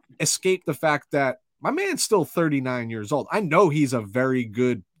 Let's not escape the fact that my man's still 39 years old. I know he's a very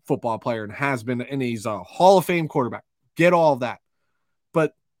good football player and has been, and he's a Hall of Fame quarterback. Get all that.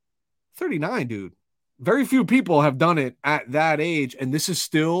 But 39, dude, very few people have done it at that age. And this is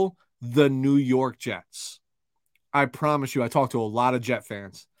still the New York Jets. I promise you, I talked to a lot of Jet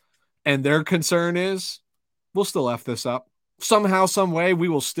fans, and their concern is we'll still F this up. Somehow, some way, we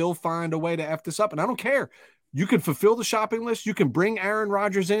will still find a way to F this up. And I don't care. You can fulfill the shopping list. You can bring Aaron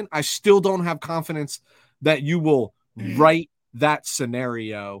Rodgers in. I still don't have confidence that you will right that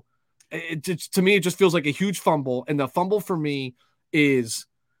scenario. To me, it just feels like a huge fumble. And the fumble for me is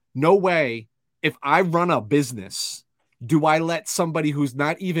no way, if I run a business, do I let somebody who's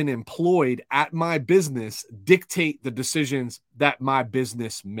not even employed at my business dictate the decisions that my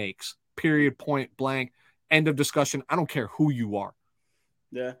business makes? Period, point blank, end of discussion. I don't care who you are.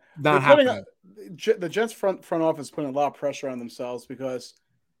 Yeah. Not happening. The Jets front office putting a lot of pressure on themselves because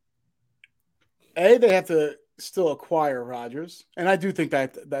they have to still acquire Rodgers. And I do think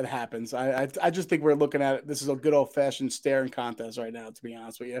that happens. I just think we're looking at it. This is a good old fashioned staring contest right now, to be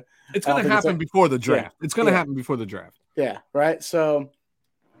honest with you. It's going to happen before the draft. Yeah. It's going to happen before the draft. Yeah. Right. So,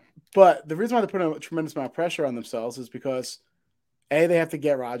 but the reason why they're putting a tremendous amount of pressure on themselves is because A, they have to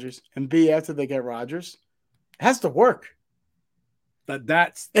get Rodgers, and B, after they get Rodgers, it has to work.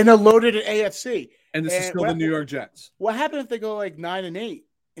 That's and they're loaded at AFC. And this is still the New York Jets. What happens if they go like 9-8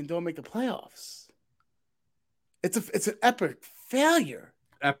 and don't make the playoffs? It's an epic failure.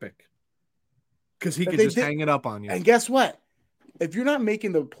 Epic. Because he could just hang it up on you. And guess what? If you're not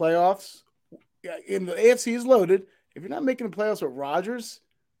making the playoffs, and the AFC is loaded, if you're not making the playoffs with Rodgers,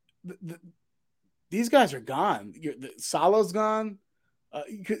 these guys are gone. Salah's gone.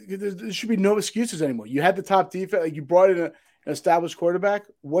 There should be no excuses anymore. You had the top defense. Like, you brought in an established quarterback.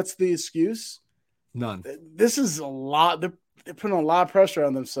 What's the excuse? None. This is a lot. They're putting a lot of pressure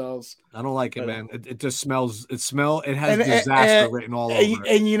on themselves. I don't like it, man. It just smells. It has disaster written all over it.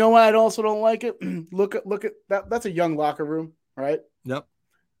 And you know what? I also don't like it. Look at that. That's a young locker room, right? Yep.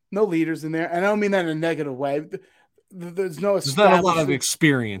 No leaders in there, and I don't mean that in a negative way. There's not a lot of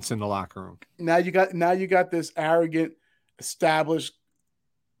experience in the locker room. Now you got this arrogant, established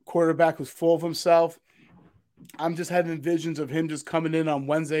quarterback who's full of himself. I'm just having visions of him just coming in on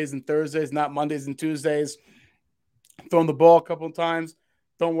Wednesdays and Thursdays, not Mondays and Tuesdays, throwing the ball a couple of times.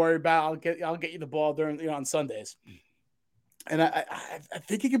 Don't worry about it. I'll get you the ball during on Sundays. And I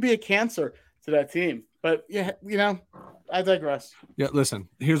think he could be a cancer to that team. But yeah, I digress. Yeah, listen,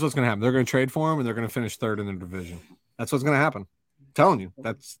 here's what's going to happen. They're going to trade for him, and they're going to finish third in the division. That's what's going to happen. I'm telling you,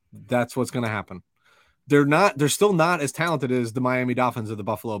 that's what's going to happen. They're still not as talented as the Miami Dolphins or the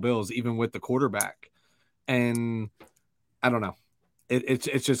Buffalo Bills, even with the quarterback. And I don't know.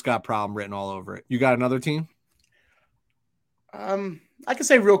 It's just got problem written all over it. You got another team? I can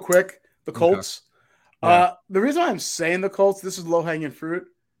say real quick, the Colts. Okay. Yeah. The reason why I'm saying the Colts, this is low-hanging fruit.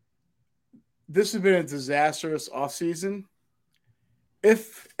 This has been a disastrous offseason.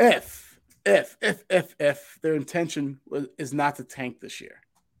 If their intention is not to tank this year.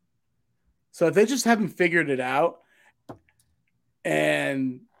 So if they just haven't figured it out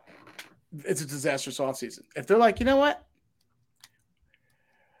and it's a disastrous offseason. If they're like, you know what?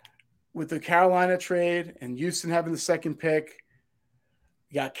 With the Carolina trade and Houston having the second pick,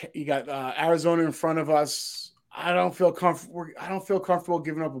 you got Arizona in front of us. I don't feel comfortable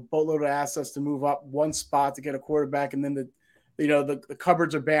giving up a boatload of assets to move up one spot to get a quarterback, and then the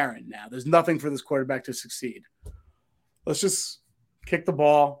cupboards are barren now. There's nothing for this quarterback to succeed. Let's just kick the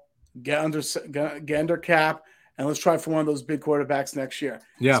ball, get under cap, and let's try for one of those big quarterbacks next year.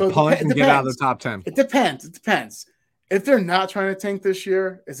 Yeah, so punt and get out of the top 10. It depends. If they're not trying to tank this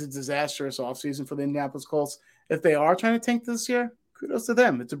year, it's a disastrous offseason for the Indianapolis Colts. If they are trying to tank this year, kudos to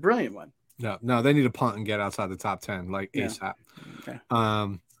them. It's a brilliant one. No, they need to punt and get outside the top 10, like ASAP. Okay.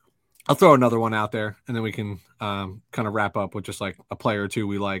 I'll throw another one out there, and then we can kind of wrap up with just like a player or two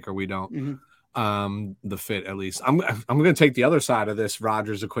we like or we don't. Mm-hmm. The fit, at least. I'm going to take the other side of this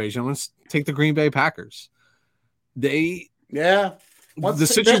Rodgers equation. Let's take the Green Bay Packers. The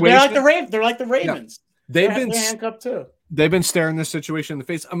situation. They're like the Ravens. Yeah. They've been handcuffed too. They've been staring this situation in the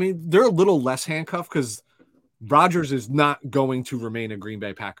face. I mean, they're a little less handcuffed because Rodgers is not going to remain a Green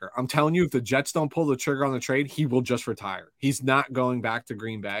Bay Packer. I'm telling you, if the Jets don't pull the trigger on the trade, he will just retire. He's not going back to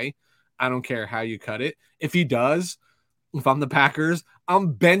Green Bay. I don't care how you cut it. If he does, if I'm the Packers,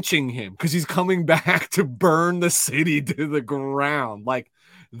 I'm benching him because he's coming back to burn the city to the ground. Like,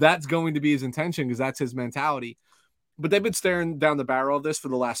 that's going to be his intention because that's his mentality. But they've been staring down the barrel of this for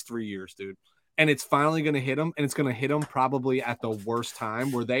the last 3 years, dude. And it's finally going to hit them, and it's going to hit them probably at the worst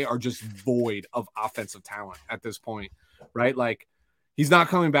time where they are just void of offensive talent at this point, right? Like, he's not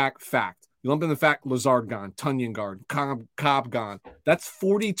coming back, fact. You lump in the fact, Lazard gone, Tunyon gone, Cobb gone. That's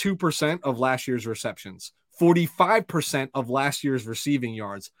 42% of last year's receptions, 45% of last year's receiving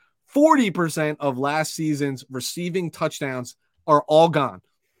yards, 40% of last season's receiving touchdowns are all gone,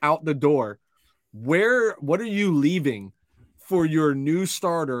 out the door. What are you leaving for your new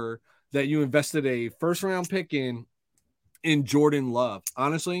starter that you invested a first-round pick in Jordan Love?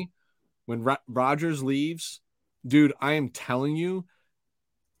 Honestly, when Rodgers leaves, dude, I am telling you,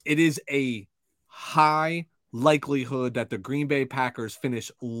 it is a high likelihood that the Green Bay Packers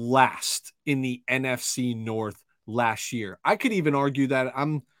finish last in the NFC North last year. I could even argue that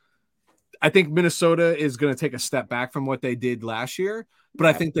I think Minnesota is going to take a step back from what they did last year, but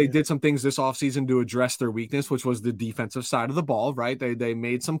I think they did some things this offseason to address their weakness, which was the defensive side of the ball, right? They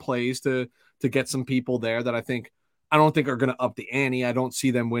made some plays to get some people there that I don't think are going to up the ante. I don't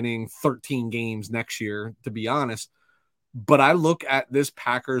see them winning 13 games next year, to be honest. But I look at this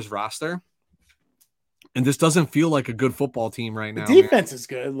Packers roster, and this doesn't feel like a good football team right now. The defense is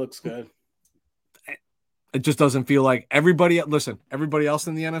good. It looks good. It just doesn't feel like everybody else in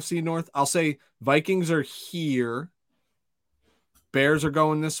the NFC North. I'll say Vikings are here. Bears are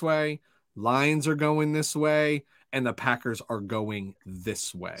going this way. Lions are going this way. And the Packers are going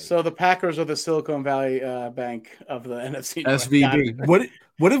this way. So the Packers are the Silicon Valley Bank of the NFC North. SVB.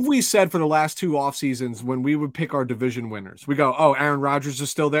 What have we said for the last two off seasons when we would pick our division winners? We go, oh, Aaron Rodgers is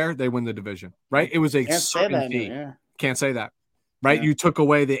still there. They win the division, right? It was a certainty. Can't say that, right? Yeah. You took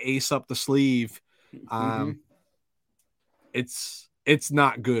away the ace up the sleeve. It's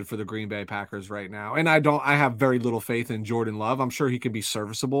not good for the Green Bay Packers right now. And I have very little faith in Jordan Love. I'm sure he can be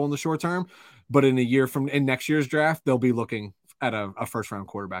serviceable in the short term, but in next year's draft, they'll be looking at a first round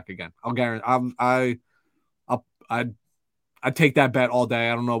quarterback again. I'll guarantee I'd take that bet all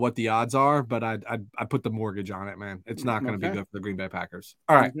day. I don't know what the odds are, but I put the mortgage on it, man. It's not going to be good for the Green Bay Packers.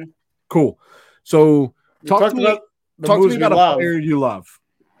 All right, cool. So talk to me about a player you love.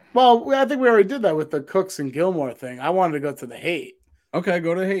 Well, I think we already did that with the Cooks and Gilmore thing. I wanted to go to the hate. Okay,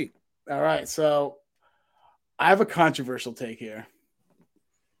 go to hate. All right, so I have a controversial take here.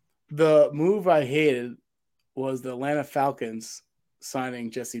 The move I hated was the Atlanta Falcons signing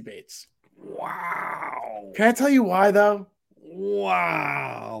Jesse Bates. Wow. Can I tell you why, though?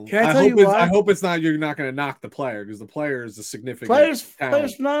 Wow. Can I tell you why? I hope it's not you're not going to knock the player because the player is a significant player's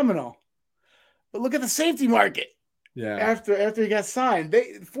phenomenal. But look at the safety market. Yeah. After he got signed,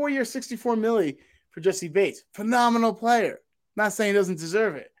 4 years, $64 million for Jesse Bates. Phenomenal player. Not saying he doesn't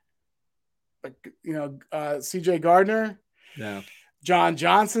deserve it. But CJ Gardner, John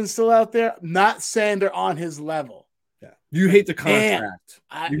Johnson's still out there. Not saying they're on his level. Yeah. You hate the contract.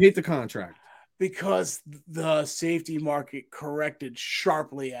 You hate the contract. Because the safety market corrected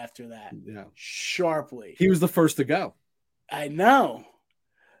sharply after that. Yeah. Sharply. He was the first to go. I know.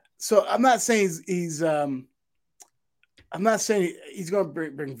 So I'm not saying he's going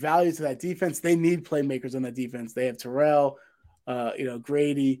to bring value to that defense. They need playmakers on that defense. They have Terrell,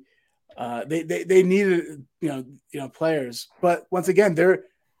 Grady. They needed, players. But once again,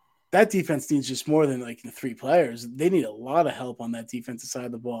 that defense needs just more than like 3 players. They need a lot of help on that defensive side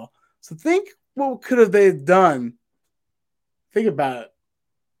of the ball. So think what could have they done? Think about it.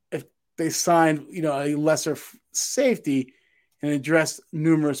 If they signed, a lesser safety and addressed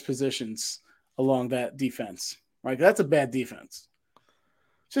numerous positions along that defense, right? That's a bad defense.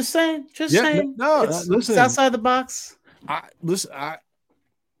 Just saying. Just Yeah, saying. no, It's listen. outside the box.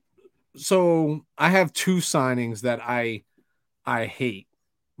 So I have two signings that I hate.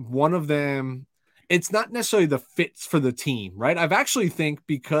 One of them, it's not necessarily the fits for the team, right? I've actually think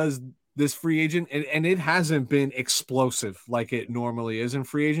because this free agent and it hasn't been explosive like it normally is in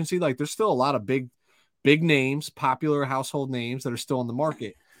free agency. Like there's still a lot of big names, popular household names that are still on the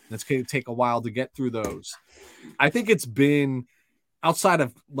market. And it's going to take a while to get through those. I think it's been outside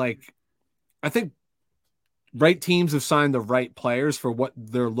of I think right teams have signed the right players for what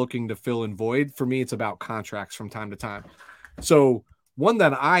they're looking to fill and void. For me, it's about contracts from time to time. So one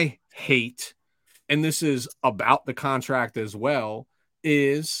that I hate, and this is about the contract as well,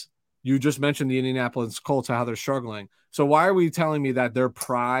 is you just mentioned the Indianapolis Colts, how they're struggling. So why are we telling me that their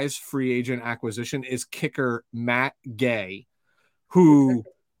prize free agent acquisition is kicker Matt Gay, who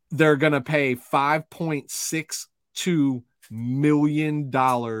they're going to pay $5.62 million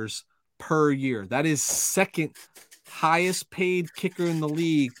per year? That is second highest paid kicker in the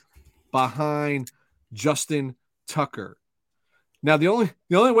league behind Justin Tucker. Now, the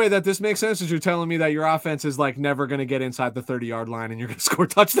only way that this makes sense is you're telling me that your offense is never going to get inside the 30-yard line and you're going to score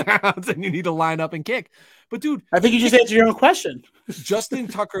touchdowns and you need to line up and kick. But dude, I think you just answered your own question. Justin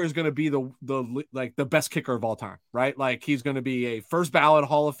Tucker is going to be the best kicker of all time, right? He's going to be a first ballot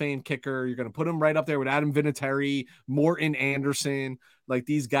Hall of Fame kicker. You're going to put him right up there with Adam Vinatieri, Morton Anderson,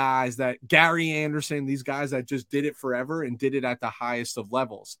 these guys Gary Anderson, these guys that just did it forever and did it at the highest of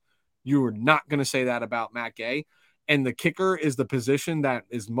levels. You are not going to say that about Matt Gay. And the kicker is the position that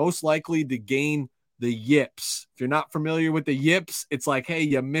is most likely to gain the yips. If you're not familiar with the yips, it's hey,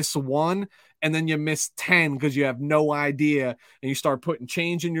 you miss one and then you miss 10 because you have no idea. And you start putting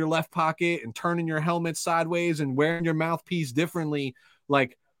change in your left pocket and turning your helmet sideways and wearing your mouthpiece differently.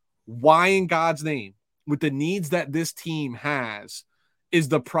 Why in God's name, with the needs that this team has, is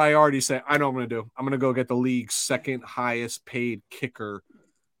the priority say, I know what I'm going to do. I'm going to go get the league's second highest paid kicker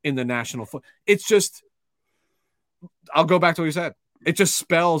in the national football. It's just, I'll go back to what you said. It just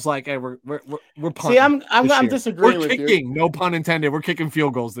spells hey, we're punting. See, I'm disagreeing with you. We're kicking, no pun intended. We're kicking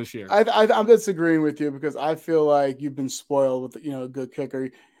field goals this year. I'm disagreeing with you because I feel like you've been spoiled with a good kicker.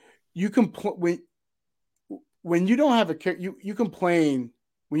 You can when you don't have a kicker, you complain.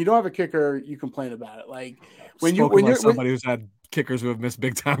 When you don't have a kicker, you complain about it. When you're somebody who's had kickers who have missed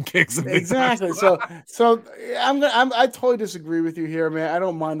big time kicks. Exactly. So I totally disagree with you here, man. I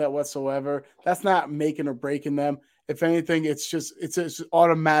don't mind that whatsoever. That's not making or breaking them. If anything, it's just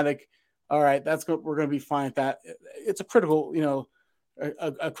automatic. All right, we're going to be fine at that. It's a critical,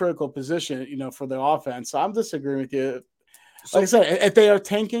 a critical position, for the offense. So I'm disagreeing with you. Like I said, if they are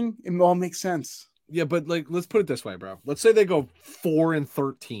tanking, it all makes sense. Yeah, but let's put it this way, bro. Let's say they go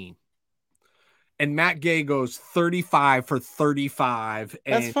 4-13. And Matt Gay goes 35 for 35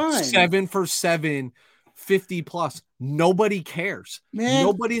 and that's fine. 7 for 7, 50 plus. Nobody cares. Man.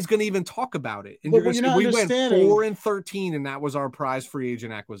 Nobody's going to even talk about it. And but you're going to say, we went 4-13 and that was our prize free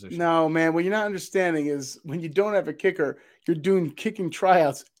agent acquisition. No, man. What you're not understanding is when you don't have a kicker, you're doing kicking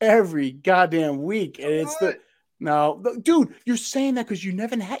tryouts every goddamn week. And no, dude, you're saying that because you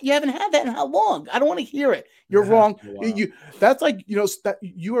haven't had that in how long? I don't want to hear it. You're wrong. That's that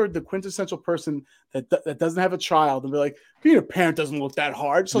you are the quintessential person that doesn't have a child and be like, being a parent doesn't look that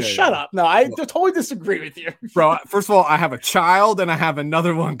hard. So shut up. No, I totally disagree with you, bro. First of all, I have a child and I have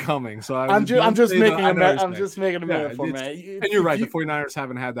another one coming. So I'm just making a metaphor, man. And you're right. The 49ers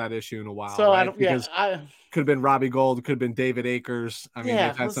haven't had that issue in a while. So right? I could have been Robbie Gold, could have been David Akers. I mean,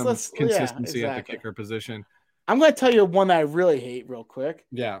 they've had some consistency at the kicker position. I'm going to tell you one that I really hate real quick.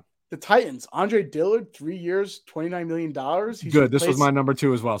 Yeah. The Titans, Andre Dillard, 3 years, $29 million. Good. This was my number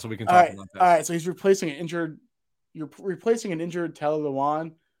 2 as well, so we can talk about this. All right, so he's replacing an injured Taylor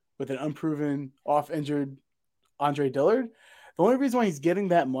Lewan with an unproven off-injured Andre Dillard. The only reason why he's getting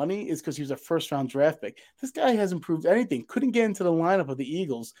that money is because he was a first-round draft pick. This guy hasn't proved anything. Couldn't get into the lineup of the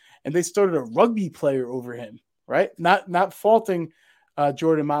Eagles, and they started a rugby player over him, right? Not faulting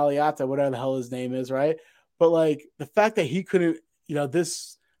Jordan Mailata, whatever the hell his name is, right? But the fact that he couldn't,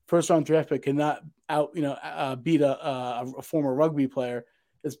 this first-round draft pick cannot beat a former rugby player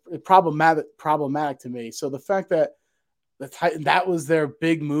is problematic to me. So the fact that that was their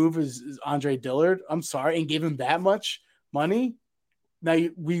big move is Andre Dillard. I'm sorry, and gave him that much money. Now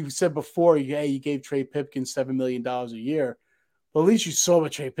we said before, you gave Trey Pipkins $7 million a year, but at least you saw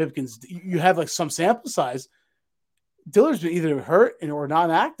what Trey Pipkins. You have some sample size. Dillard's been either hurt or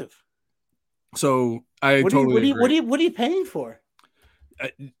non-active. So I What are you totally what are you what agree. are you what are you paying for? Uh,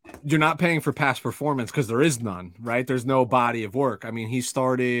 You're not paying for past performance because there is none, right? There's no body of work. I mean, he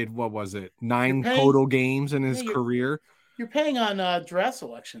started, what was it, You're 9 paying total games in yeah, his you're career. you're paying on draft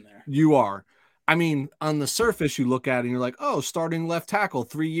selection there. You are. I mean, on the surface, you look at it and you're like, oh, starting left tackle,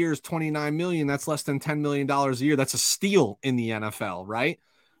 3 years, 29 million. That's less than $10 million a year. That's a steal in the NFL, right?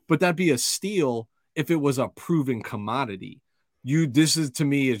 But that'd be a steal if it was a proven commodity. This is to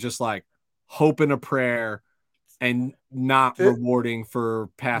me is just like hope and a prayer and not Th- rewarding for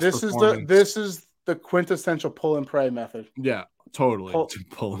past This is the performance. this is the quintessential pull and pray method. Yeah, totally. Pull. To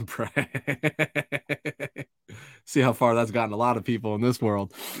pull and pray. See how far that's gotten a lot of people in this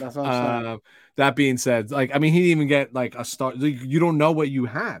world. That's what I'm saying. Uh, that being said, like, I mean, he didn't even get like a start. Like, you don't know what you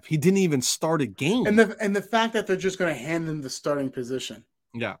have. He didn't even start a And game. the fact that they're just going to hand him the starting position,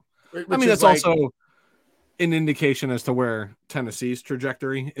 Yeah. I which mean, is that's like also an indication as to where Tennessee's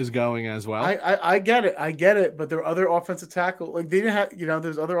trajectory is going as well. I get it, but there are other offensive tackle like they didn't have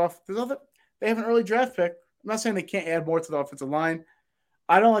there's other they have an early draft pick. I'm not saying they can't add more to the offensive line.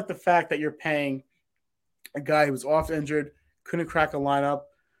 I don't like the fact that you're paying a guy who was off injured, couldn't crack a lineup,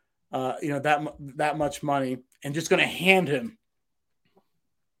 that much money, and just going to hand him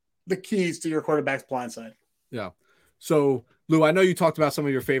the keys to your quarterback's blind side. Yeah. So, Lou, I know you talked about some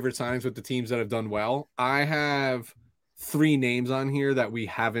of your favorite signs with the teams that have done well. I have 3 names on here that we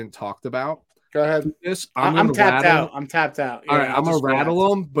haven't talked about. Go ahead. I'm going I'm to tapped rattle. out. I'm tapped out. All Yeah, right, and I'll I'm going to just react. rattle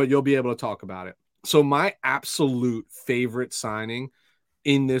them, but you'll be able to talk about it. So, my absolute favorite signing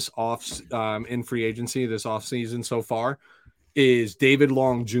in this in free agency this offseason so far is David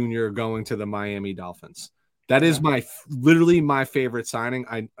Long Jr. going to the Miami Dolphins. That is literally my favorite signing.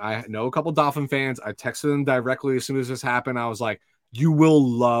 I know a couple Dolphin fans. I texted them directly as soon as this happened. I was like, you will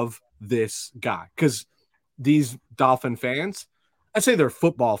love this guy. Because these Dolphin fans, I'd say they're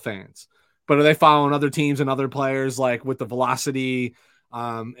football fans, but are they following other teams and other players like with the velocity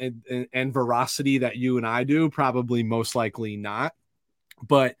and veracity that you and I do? Probably most likely not.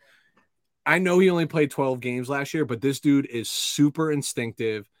 But I know he only played 12 games last year, but this dude is super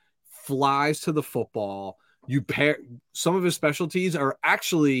instinctive, flies to the football. You pair some of his specialties are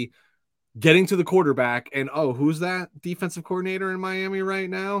actually getting to the quarterback. And oh, who's that defensive coordinator in Miami right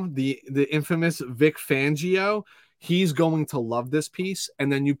now? The infamous Vic Fangio. He's going to love this piece.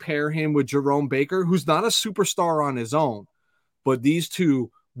 And then you pair him with Jerome Baker, who's not a superstar on his own, but these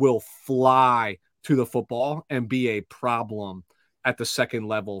two will fly to the football and be a problem at the second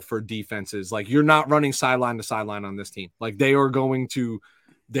level for defenses. Like, you're not running sideline to sideline on this team. Like, they are going to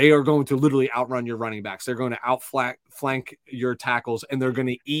literally outrun your running backs. They're going to outflank your tackles, and they're going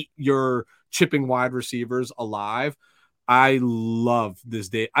to eat your chipping wide receivers alive. I love this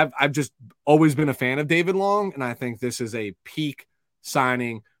day. I've just always been a fan of David Long, and I think this is a peak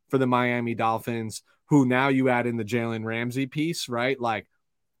signing for the Miami Dolphins, who now you add in the Jalen Ramsey piece, right? Like,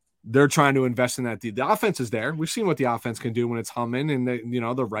 they're trying to invest in that. The offense is there. We've seen what the offense can do when it's humming and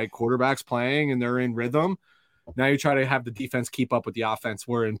the right quarterback's playing and they're in rhythm. Now you try to have the defense keep up with the offense,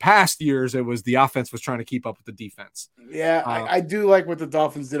 where in past years it was the offense was trying to keep up with the defense. Yeah, I do like what the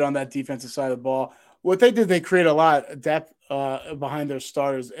Dolphins did on that defensive side of the ball. What they did, they create a lot of depth behind their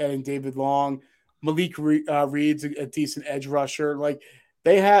starters, adding David Long, Malik Reed's a decent edge rusher. Like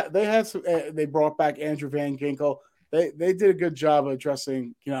they brought back Andrew Van Ginkel. They did a good job of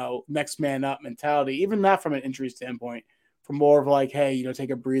addressing next man up mentality, even not from an injury standpoint, from more of like, hey, take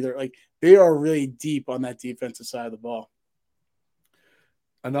a breather. Like, they are really deep on that defensive side of the ball.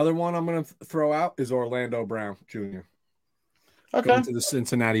 Another one I'm going to throw out is Orlando Brown Jr. Okay, going to the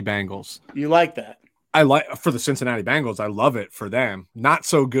Cincinnati Bengals. You like that? I like for the Cincinnati Bengals. I love it for them. Not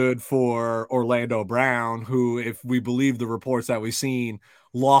so good for Orlando Brown, who, if we believe the reports that we've seen,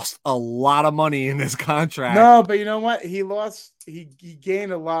 lost a lot of money in this contract. No, but you know what? He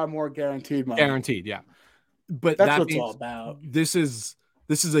gained a lot more guaranteed money. Guaranteed, yeah. But that's that what it's means all about. This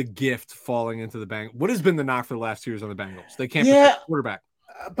is a gift falling into the bank. What has been the knock for the last 2 years on the Bengals? They can't protect the quarterback.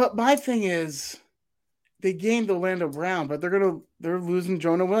 But my thing is, they gained Orlando Brown, but they're losing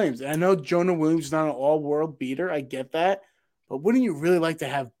Jonah Williams. And I know Jonah Williams is not an all-world beater. I get that. But wouldn't you really like to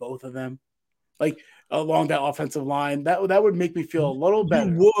have both of them? Like, along that offensive line? That would make me feel a little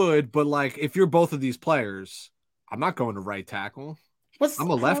better. You would, but like, if you're both of these players, I'm not going to right tackle. I'm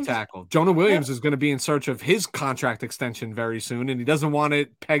a left tackle. Jonah Williams is going to be in search of his contract extension very soon, and he doesn't want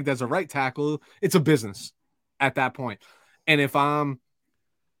it pegged as a right tackle. It's a business at that point. And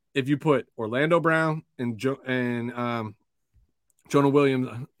if you put Orlando Brown and Jonah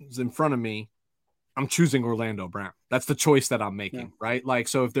Williams in front of me, I'm choosing Orlando Brown. That's the choice that I'm making, right? Like,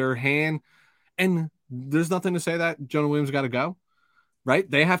 so if they're and there's nothing to say that Jonah Williams got to go. right?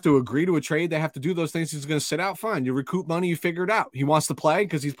 They have to agree to a trade. They have to do those things. He's going to sit out. Fine. You recoup money. You figure it out. He wants to play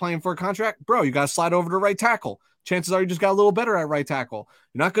because he's playing for a contract. Bro, you got to slide over to right tackle. Chances are you just got a little better at right tackle.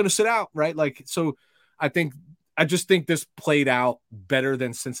 You're not going to sit out, right? Like, so I just think this played out better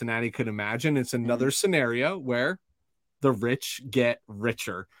than Cincinnati could imagine. It's another scenario where the rich get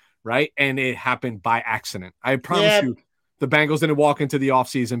richer, right? And it happened by accident. I promise you, the Bengals didn't walk into the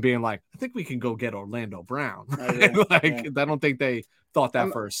offseason being like, I think we can go get Orlando Brown. I don't think they thought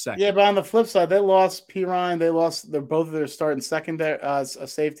that for a second. Yeah, but on the flip side, they lost P. Ryan. They lost both of their starting secondary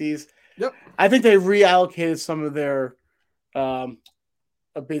safeties. Yep. I think they reallocated some of their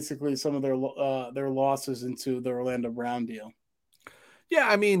basically some of their losses into the Orlando Brown deal. Yeah,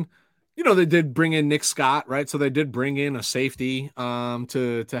 I mean, they did bring in Nick Scott, right? So they did bring in a safety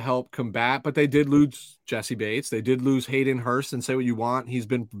to help combat, but they did lose Jesse Bates. They did lose Hayden Hurst, and say what you want. He's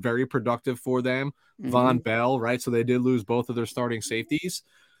been very productive for them. Von Bell, right? So they did lose both of their starting safeties.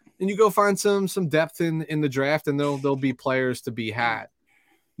 And you go find some depth in the draft, and there'll be players to be had.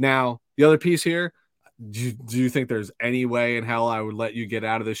 Now, the other piece here, do you think there's any way in hell I would let you get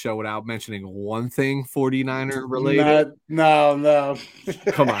out of the show without mentioning one thing 49er related? No.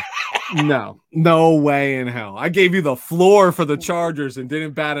 Come on. No way in hell. I gave you the floor for the Chargers and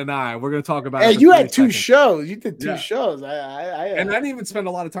didn't bat an eye. We're going to talk about it. You had two shows. You did two shows. And I didn't even spend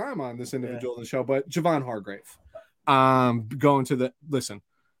a lot of time on this individual in the show, but Javon Hargrave. Listen,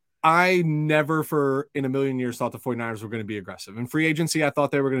 I never in a million years thought the 49ers were going to be aggressive. In free agency, I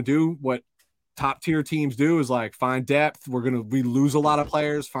thought they were going to do what top tier teams do, is like find depth. We lose a lot of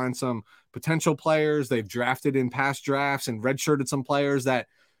players, find some potential players. They've drafted in past drafts and redshirted some players that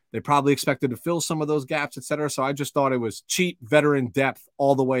they probably expected to fill some of those gaps, et cetera. So I just thought it was cheap veteran depth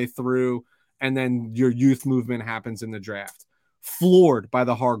all the way through. And then your youth movement happens in the draft. Floored by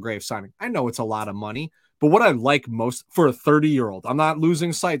the Hargrave signing. I know it's a lot of money, but what I like most for a 30-year-old, I'm not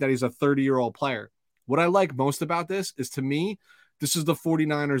losing sight that he's a 30-year-old player. What I like most about this is, to me, this is the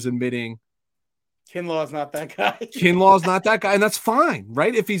 49ers admitting Kinlaw's not that guy. Kinlaw's not that guy, and that's fine,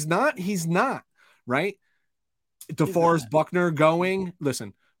 right? If he's not, right? DeForest Buckner going,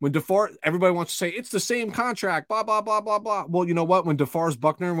 listen, when everybody wants to say it's the same contract, blah, blah, blah, blah, blah. Well, you know what? When DeForest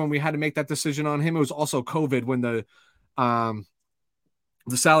Buckner, when we had to make that decision on him, it was also COVID when the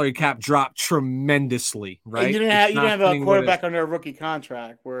salary cap dropped tremendously, right? And you didn't have a quarterback under a rookie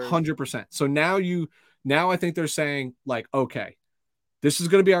contract. 100%. So now I think they're saying, like, okay, this is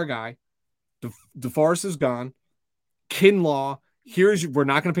going to be our guy. DeForest is gone. Kinlaw, we're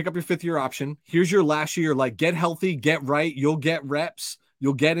not going to pick up your 5th-year option. Here's your last year. Like, get healthy, get right. You'll get reps.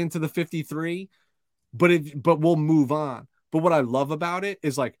 You'll get into the 53, but we'll move on. But what I love about it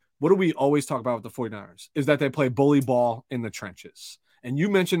is, like, what do we always talk about with the 49ers is that they play bully ball in the trenches. And you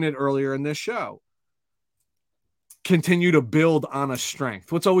mentioned it earlier in this show. Continue to build on a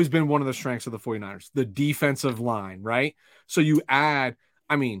strength. What's always been one of the strengths of the 49ers? The defensive line, right? So you add,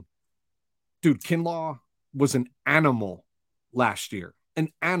 dude, Kinlaw was an animal last year. An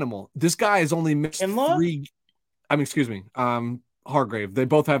animal. This guy has only missed Hargrave. They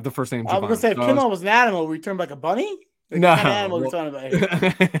both have the first name. I was going to say, if Kinlaw was an animal, we turned like a bunny? No. What kind of animal are we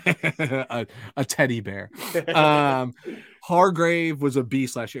talking about? a teddy bear. Hargrave was a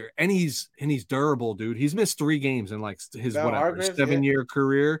beast last year. And he's durable, dude. He's missed 3 games in like his 7-year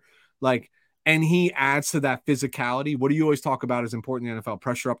career. Like, and he adds to that physicality. What do you always talk about is important in the NFL?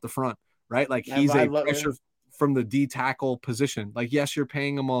 Pressure up the front, right? Like, he's pressure from the D tackle position. Like, yes, you're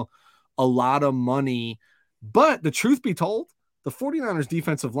paying him a lot of money, but the truth be told, the 49ers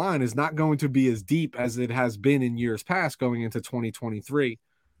defensive line is not going to be as deep as it has been in years past going into 2023.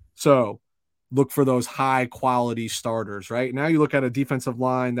 So look for those high quality starters, right? Now you look at a defensive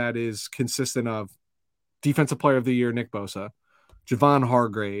line that is consistent of Defensive Player of the Year, Nick Bosa, Javon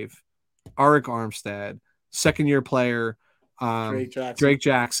Hargrave, Arik Armstead, 2nd-year player, Drake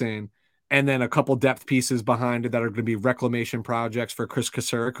Jackson, and then a couple depth pieces behind it that are going to be reclamation projects for Chris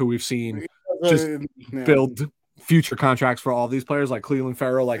Kasurek, who we've seen just build future contracts for all these players, like Cleveland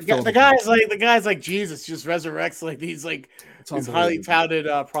Farrell, like the guys like Jesus just resurrects like these highly touted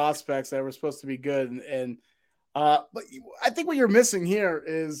prospects that were supposed to be good, but I think what you're missing here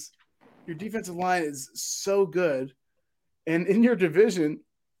is your defensive line is so good, and in your division,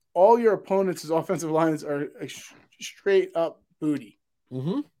 all your opponents' offensive lines are straight up booty.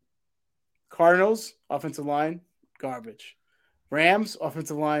 Mm-hmm. Cardinals offensive line garbage. Rams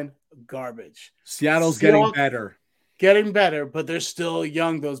offensive line garbage. Seattle's getting better, but they're still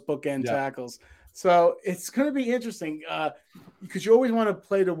young, those bookend tackles. So it's going to be interesting because you always want to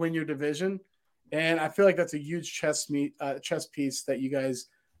play to win your division, and I feel like that's a huge chess piece that you guys,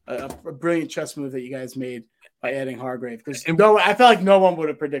 a brilliant chess move that you guys made by adding Hargrave, because I feel like no one would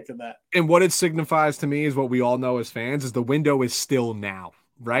have predicted that. And what it signifies to me is what we all know as fans is the window is still now,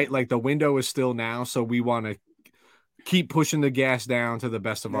 right? Like the window is still now, so we want to keep pushing the gas down to the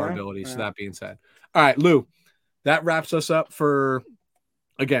best of our ability. So that being said, all right, Lou, that wraps us up for,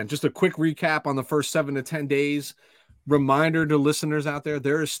 again, just a quick recap on the first 7 to 10 days. Reminder to listeners out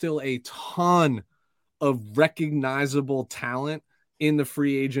there is still a ton of recognizable talent in the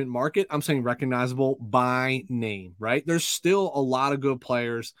free agent market. I'm saying recognizable by name, right? There's still a lot of good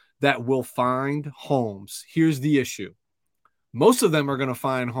players that will find homes. Here's the issue. Most of them are going to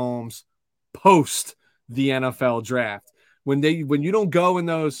find homes post the NFL draft. When you don't go in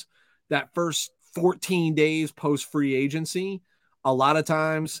that first 14 days post free agency, a lot of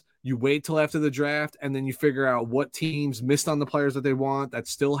times you wait till after the draft and then you figure out what teams missed on the players that they want, that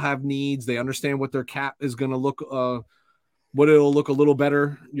still have needs. They understand what their cap is going to look, what it'll look a little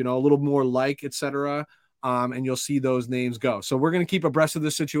better, a little more like, etc. And you'll see those names go. So we're going to keep abreast of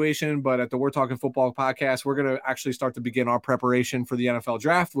this situation, but at the We're Talking Football podcast, we're going to actually start to begin our preparation for the NFL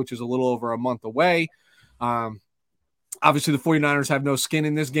draft, which is a little over a month away. Obviously, the 49ers have no skin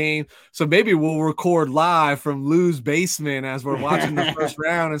in this game, so maybe we'll record live from Lou's basement as we're watching the first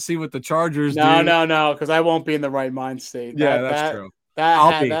round and see what the Chargers do. No, because I won't be in the right mind state. Yeah, that's true.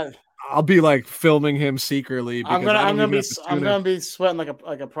 I'll be like filming him secretly. I'm gonna be sweating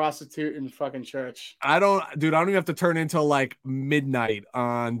like a prostitute in fucking church. I don't even have to turn until like midnight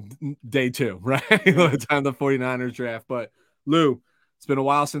on day 2, right? By the time the 49ers draft. But Lou, it's been a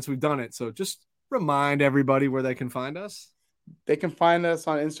while since we've done it, so just remind everybody where they can find us. They can find us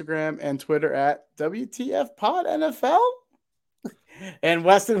on Instagram and Twitter at WTF Pod NFL. And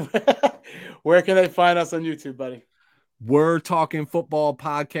Weston, where can they find us on YouTube, buddy? We're Talking Football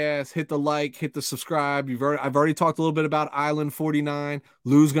podcast. Hit the like, hit the subscribe. I've already talked a little bit about Island 49.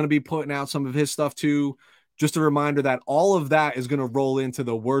 Lou's going to be putting out some of his stuff too. Just a reminder that all of that is going to roll into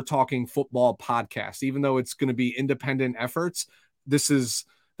the We're Talking Football podcast, even though it's going to be independent efforts.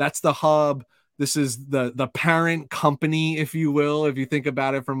 That's the hub. This is the parent company, if you will, if you think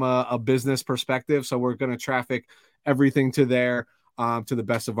about it from a business perspective. So we're going to traffic everything to there to the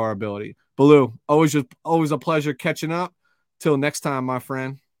best of our ability. But Lou, always a pleasure catching up. Till next time, my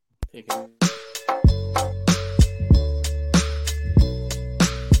friend. Take care.